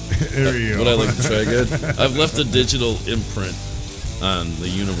 There you go. Would I like to try again? I've left a digital imprint on the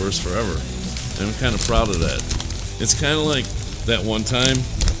universe forever. And I'm kind of proud of that. It's kind of like that one time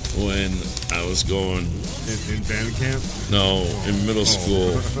when I was going... In band camp? No, in middle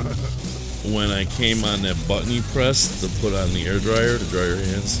school. When I came on that button you press to put on the air dryer to dry your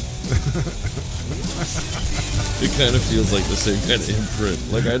hands. It kind of feels like the same kind of imprint.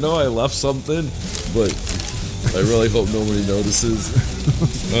 Like, I know I left something, but I really hope nobody notices.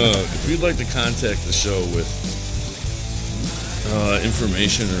 If you'd like to contact the show with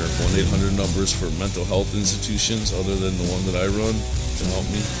information or 1-800 numbers for mental health institutions other than the one that I run to help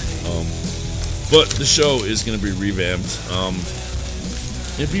me. But the show is going to be revamped.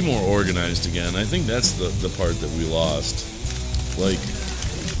 It'd be more organized again. I think that's the part that we lost. Like,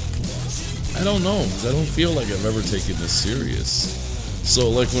 I don't know, because I don't feel like I've ever taken this serious. So,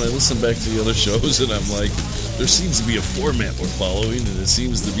 like, when I listen back to the other shows and I'm like, there seems to be a format we're following and it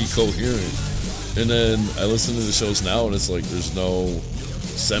seems to be coherent. And then I listen to the shows now and it's like there's no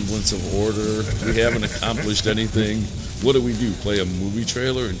semblance of order. We haven't accomplished anything. What do? Play a movie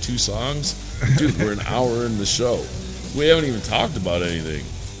trailer and 2 songs? Dude, we're an hour in the show. We haven't even talked about anything.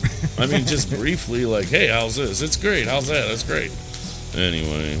 I mean, just briefly, like, hey, how's this? It's great. How's that? That's great.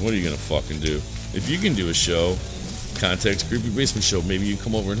 Anyway, what are you going to fucking do? If you can do a show, contact Creepy Basement Show. Maybe you can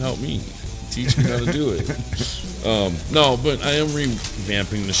come over and help me. Teach me how to do it. No, but I am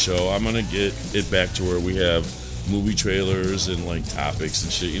revamping the show. I'm going to get it back to where we have movie trailers and, like, topics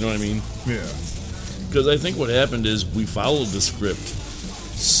and shit. You know what I mean? Yeah. Because I think what happened is we followed the script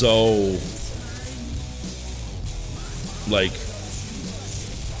so, like,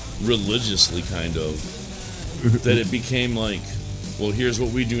 religiously, kind of, that it became like, well, here's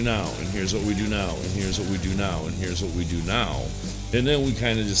what we do now, and here's what we do now, and here's what we do now, and here's what we do now. And then we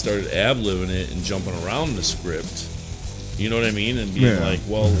kind of just started ad-libbing it and jumping around the script. You know what I mean? And being like,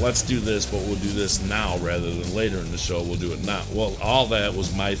 well, let's do this, but we'll do this now rather than later in the show. We'll do it now. Well, all that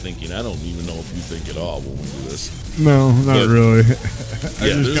was my thinking. I don't even know if you think at all when we do this. No, not really. I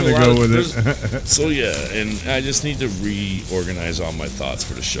just kind of go with it. So, yeah, and I just need to reorganize all my thoughts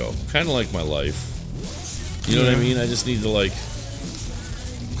for the show. Kind of like my life. You know what I mean? I just need to, like,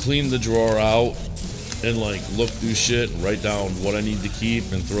 clean the drawer out and like look through shit and write down what I need to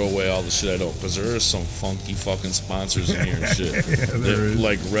keep and throw away all the shit I don't. Because there is some funky fucking sponsors in here and shit. There is.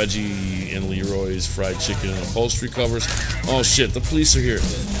 Like Reggie and Leroy's fried chicken and upholstery covers. Oh shit, the police are here.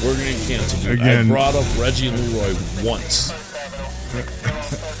 We're gonna get canceled. Dude. I brought up Reggie and Leroy once.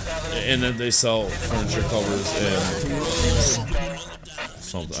 And then they sell furniture covers and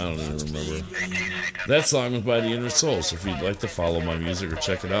something, I don't even remember. That song was by the Inner Soul, so if you'd like to follow my music or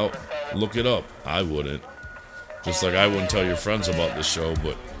check it out, look it up. I wouldn't. Just like I wouldn't tell your friends about this show,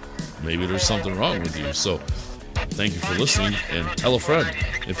 but maybe there's something wrong with you. So thank you for listening, and tell a friend.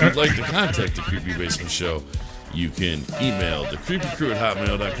 If you'd like to contact the Creepy Basement Show, you can email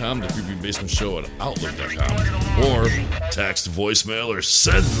thecreepycrew@hotmail.com, thecreepybasementshow@outlook.com, or text, voicemail, or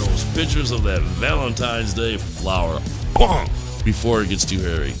send those pictures of that Valentine's Day flower before it gets too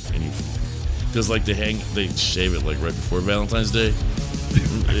hairy. Because like they shave it like right before Valentine's Day,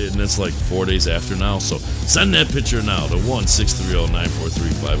 and it's like 4 days after now. So send that picture now to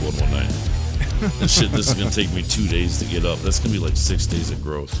 1-630-943-5119. And shit, this is gonna take me 2 days to get up. That's gonna be like 6 days of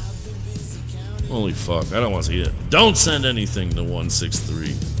growth. Holy fuck, I don't want to see it. Don't send anything to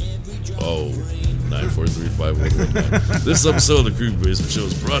 1-630-943-5119. This episode of the Creepy Basement Show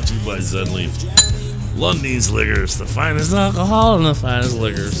is brought to you by Zen Leaf. Lundin's Liquors, the finest alcohol and the finest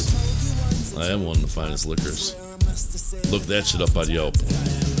liquors. I am one of the finest liquors. Look that shit up on Yelp.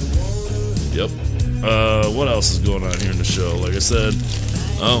 Yep. What else is going on here in the show? Like I said,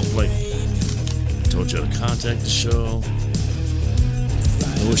 I told you how to contact the show.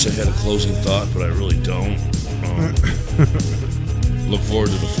 I wish I had a closing thought, but I really don't. Look forward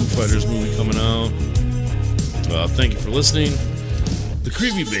to the Foo Fighters movie coming out. Thank you for listening. The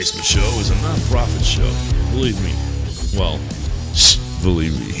Creepy Basement Show is a non-profit show. Believe me. Well,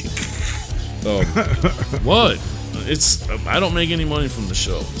 believe me. What? I don't make any money from the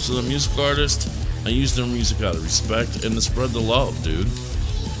show. So the music artist, I use their music out of respect and to spread the love, dude.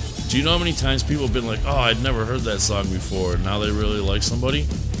 Do you know how many times people have been like, oh, I'd never heard that song before, and now they really like somebody?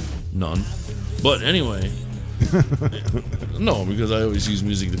 None. But anyway, no, because I always use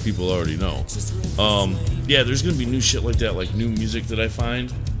music that people already know. Yeah, there's going to be new shit like that, like new music that I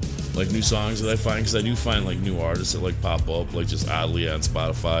find, like new songs that I find, because I do find like new artists that like pop up, like just oddly on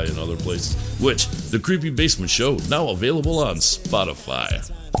Spotify and other places, which, the Creepy Basement Show, now available on Spotify.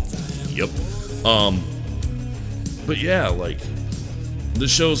 Yep. But yeah, like, the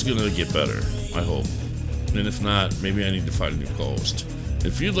show's gonna get better, I hope. And if not, maybe I need to find a new co-host.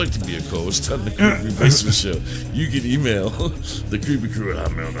 If you'd like to be a co-host on the Creepy Basement Show, you can email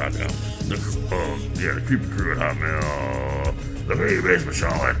thecreepycrew@hotmail.com. The creepycrew@hotmail. The Creepy Basement Show.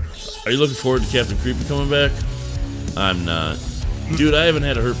 Are you looking forward to Captain Creepy coming back? I'm not. Dude, I haven't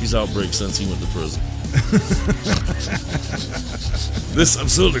had a herpes outbreak since he went to prison. This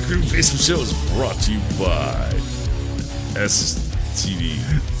episode of the Creepy Basement Show is brought to you by STD.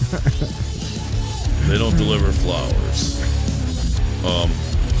 They don't deliver flowers.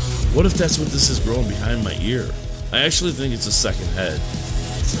 What if that's what this is growing behind my ear? I actually think it's a second head.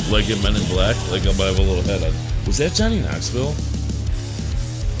 Like in Men in Black, like I have a little head on. Was that Johnny Knoxville?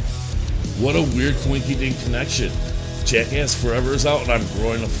 What a weird Quinky Dink connection. Jackass Forever is out and I'm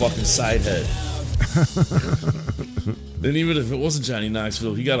growing a fucking side head. And even if it wasn't Johnny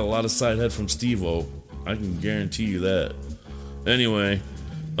Knoxville, he got a lot of side head from Steve-O. I can guarantee you that. Anyway,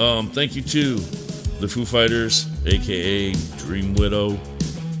 thank you to the Foo Fighters, aka Dream Widow.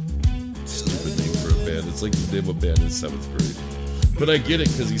 Stupid name for a band. It's like the name of a band in 7th grade. But I get it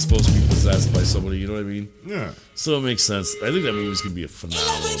because he's supposed to be possessed by somebody, you know what I mean? Yeah. So it makes sense. I think that movie's gonna be a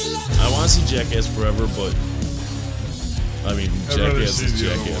phenomenal, dude. I want to see Jackass Forever, but I mean, Jackass is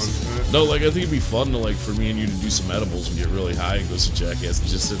Jackass. No, like I think it'd be fun to for me and you to do some edibles and get really high and go see Jackass and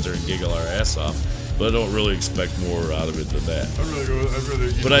just sit there and giggle our ass off. But I don't really expect more out of it than that. I'd rather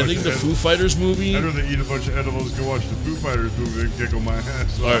eat but I think the Foo Fighters movie... I'd rather eat a bunch of edibles, go watch the Foo Fighters movie and giggle my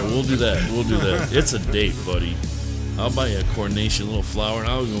ass off. Alright, we'll do that. It's a date, buddy. I'll buy you a coronation little flower and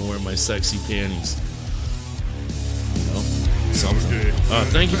I'll even wear my sexy panties. You know? Something. Okay.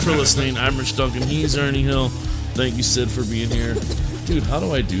 Thank you for listening. I'm Rich Duncan. He's Ernie Hill. Thank you, Sid, for being here. Dude, how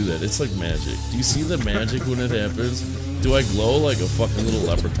do I do that? It's like magic. Do you see the magic when it happens? Do I glow like a fucking little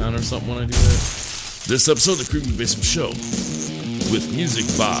leprechaun or something when I do that? This episode of the Creepy Basement Show, with music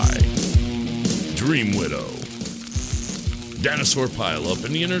by Dream Widow, Dinosaur Pileup,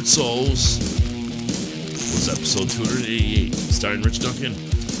 and the Inert Souls, was episode 288, starring Rich Duncan,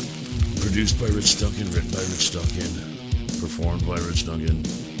 produced by Rich Duncan, written by Rich Duncan, performed by Rich Duncan.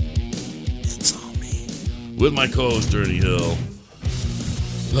 It's all me. With my co-host, Ernie Hill.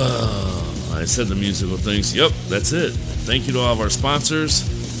 I said the musical things. Yep, that's it. Thank you to all of our sponsors.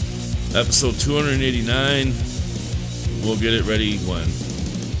 Episode 289. We'll get it ready when?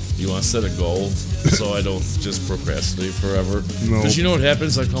 You want to set a goal so I don't just procrastinate forever? No. Because you know what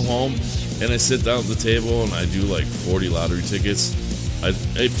happens? I come home and I sit down at the table and I do like 40 lottery tickets.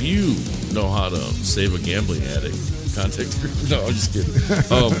 If you know how to save a gambling addict, contact the group. No, I'm just kidding.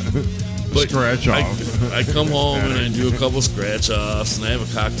 But scratch off. I come home and I do a couple scratch offs and I have a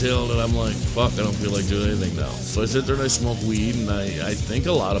cocktail and I'm like, fuck, I don't feel like doing anything now. So I sit there and I smoke weed and I think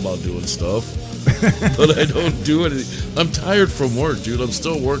a lot about doing stuff, but I don't do anything. I'm tired from work, dude. I'm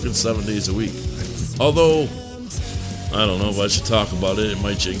still working 7 days a week. Although, I don't know if I should talk about it. It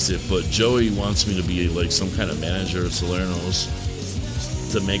might jinx it, but Joey wants me to be like some kind of manager at Salerno's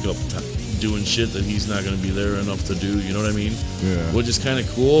to make up doing shit that he's not going to be there enough to do. You know what I mean? Yeah. Which is kind of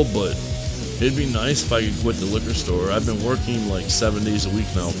cool, but it'd be nice if I could quit the liquor store. I've been working like 7 days a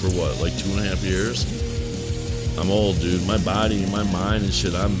week now for what, like 2.5 years? I'm old, dude. My body, my mind and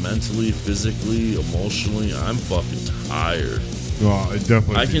shit, I'm mentally, physically, emotionally, I'm fucking tired. Well, I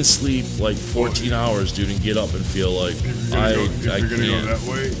definitely. I can sleep like 14 hours, dude, and get up and feel like If you're gonna go that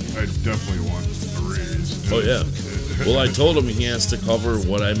way, I definitely want a raise. Oh, yeah. Well, I told him he has to cover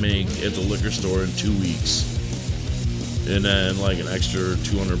what I make at the liquor store in 2 weeks. And then like an extra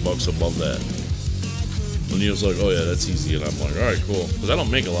 $200 above that. And he was like, oh yeah, that's easy. And I'm like, all right, cool. Because I don't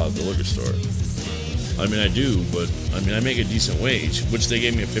make a lot at the liquor store. I mean, I do, but I mean, I make a decent wage, which they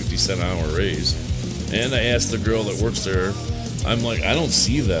gave me a 50-cent an hour raise. And I asked the girl that works there, I'm like, I don't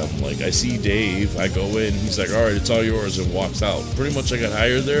see them. Like, I see Dave, I go in, he's like, all right, it's all yours, and walks out. Pretty much I got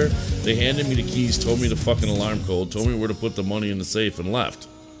hired there. They handed me the keys, told me the fucking alarm code, told me where to put the money in the safe, and left.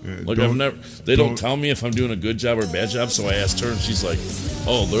 Yeah, Like, they don't tell me if I'm doing a good job or a bad job, so I asked her, and she's like,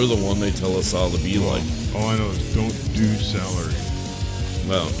 oh, they're the one they tell us all to be like. All I know is don't do salary.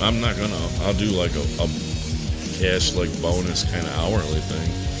 Well, I'm not gonna. I'll do like a cash, like, bonus kind of hourly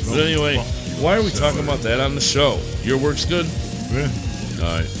thing. But anyway, why are we talking about that on the show? Your work's good? Yeah.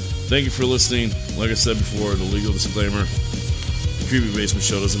 All right. Thank you for listening. Like I said before, the legal disclaimer, the Creepy Basement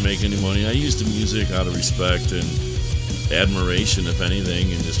Show doesn't make any money. I use the music out of respect and admiration, if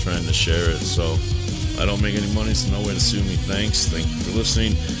anything, and just trying to share it. So I don't make any money, so no way to sue me. Thanks. Thank you for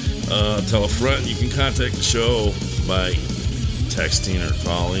listening. Tell a friend. You can contact the show by texting or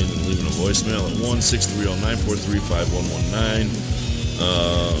calling and leaving a voicemail at 1-630-943-5119.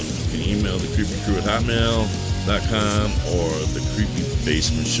 You can email thecreepycrew@hotmail.com or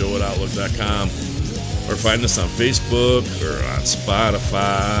thecreepybasementshow@outlook.com, or find us on Facebook or on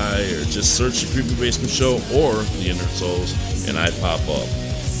Spotify, or just search The Creepy Basement Show or The Inner Souls and I pop up,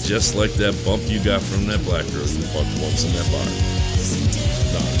 just like that bump you got from that black girl you fucked once in that bar.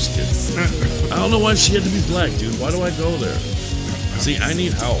 No, I'm just kidding. I don't know why she had to be black, dude. Why do I go there? See, I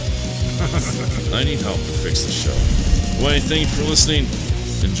need help. I need help to fix the show. Well, thank you for listening.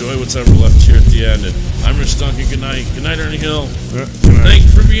 Enjoy what's ever left here at the end. And I'm Rich Duncan. Good night. Good night, Ernie Hill. Thank you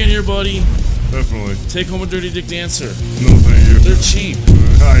for being here, buddy. Definitely. Take home a Dirty Dick Dancer. No, thank you. They're cheap.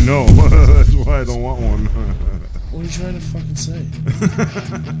 I know. That's why I don't want one. What are you trying to fucking say?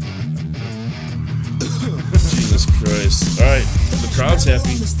 Jesus Christ. All right. The crowd's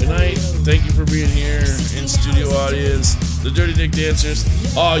happy. Good night. Thank you for being here in studio audience. The Dirty Dick Dancers.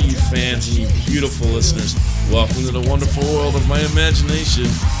 All you fans and you beautiful listeners. Welcome to the wonderful world of my imagination.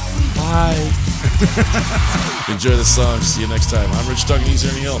 Bye. Enjoy the song. See you next time. I'm Rich Duncan. He's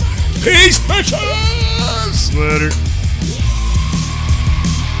Ernie Hill. Peace, bitches! Later.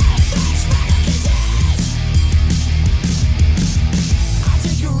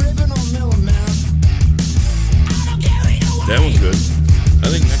 That one's good. I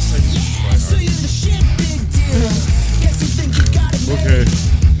think next time you should try hard. Okay.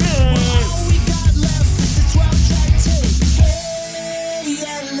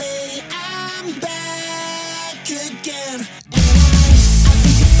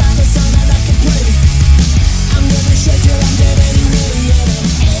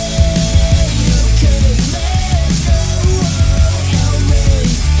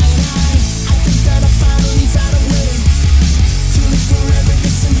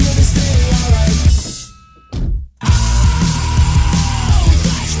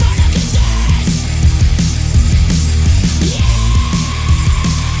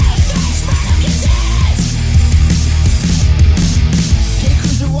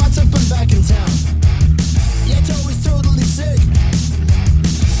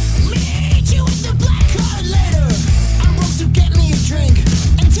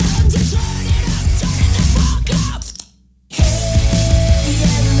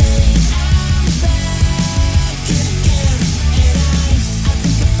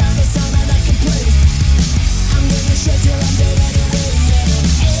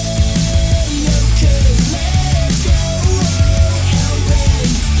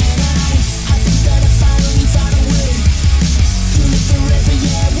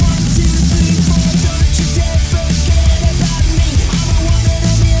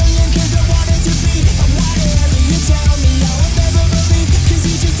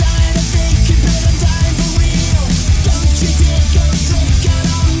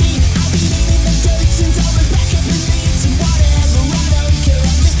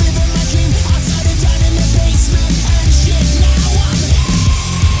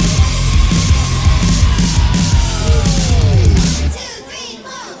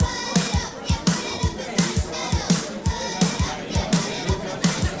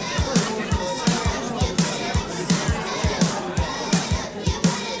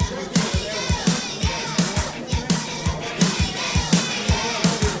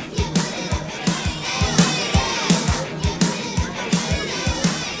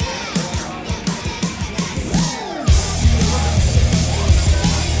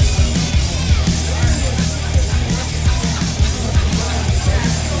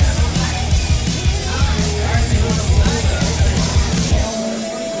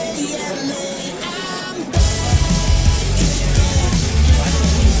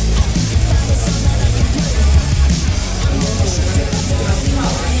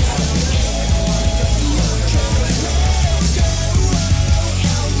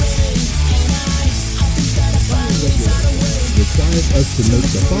 requires us to make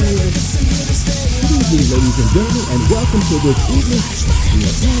the following. Good evening, ladies and gentlemen, and welcome to this evening. We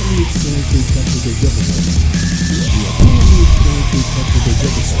are currently experiencing technical difficulties.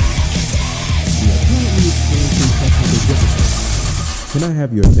 Can I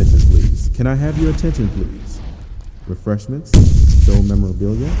have your attention, please? Can I have your attention, please? Refreshments, show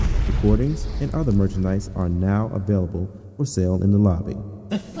memorabilia, recordings, and other merchandise are now available for sale in the lobby.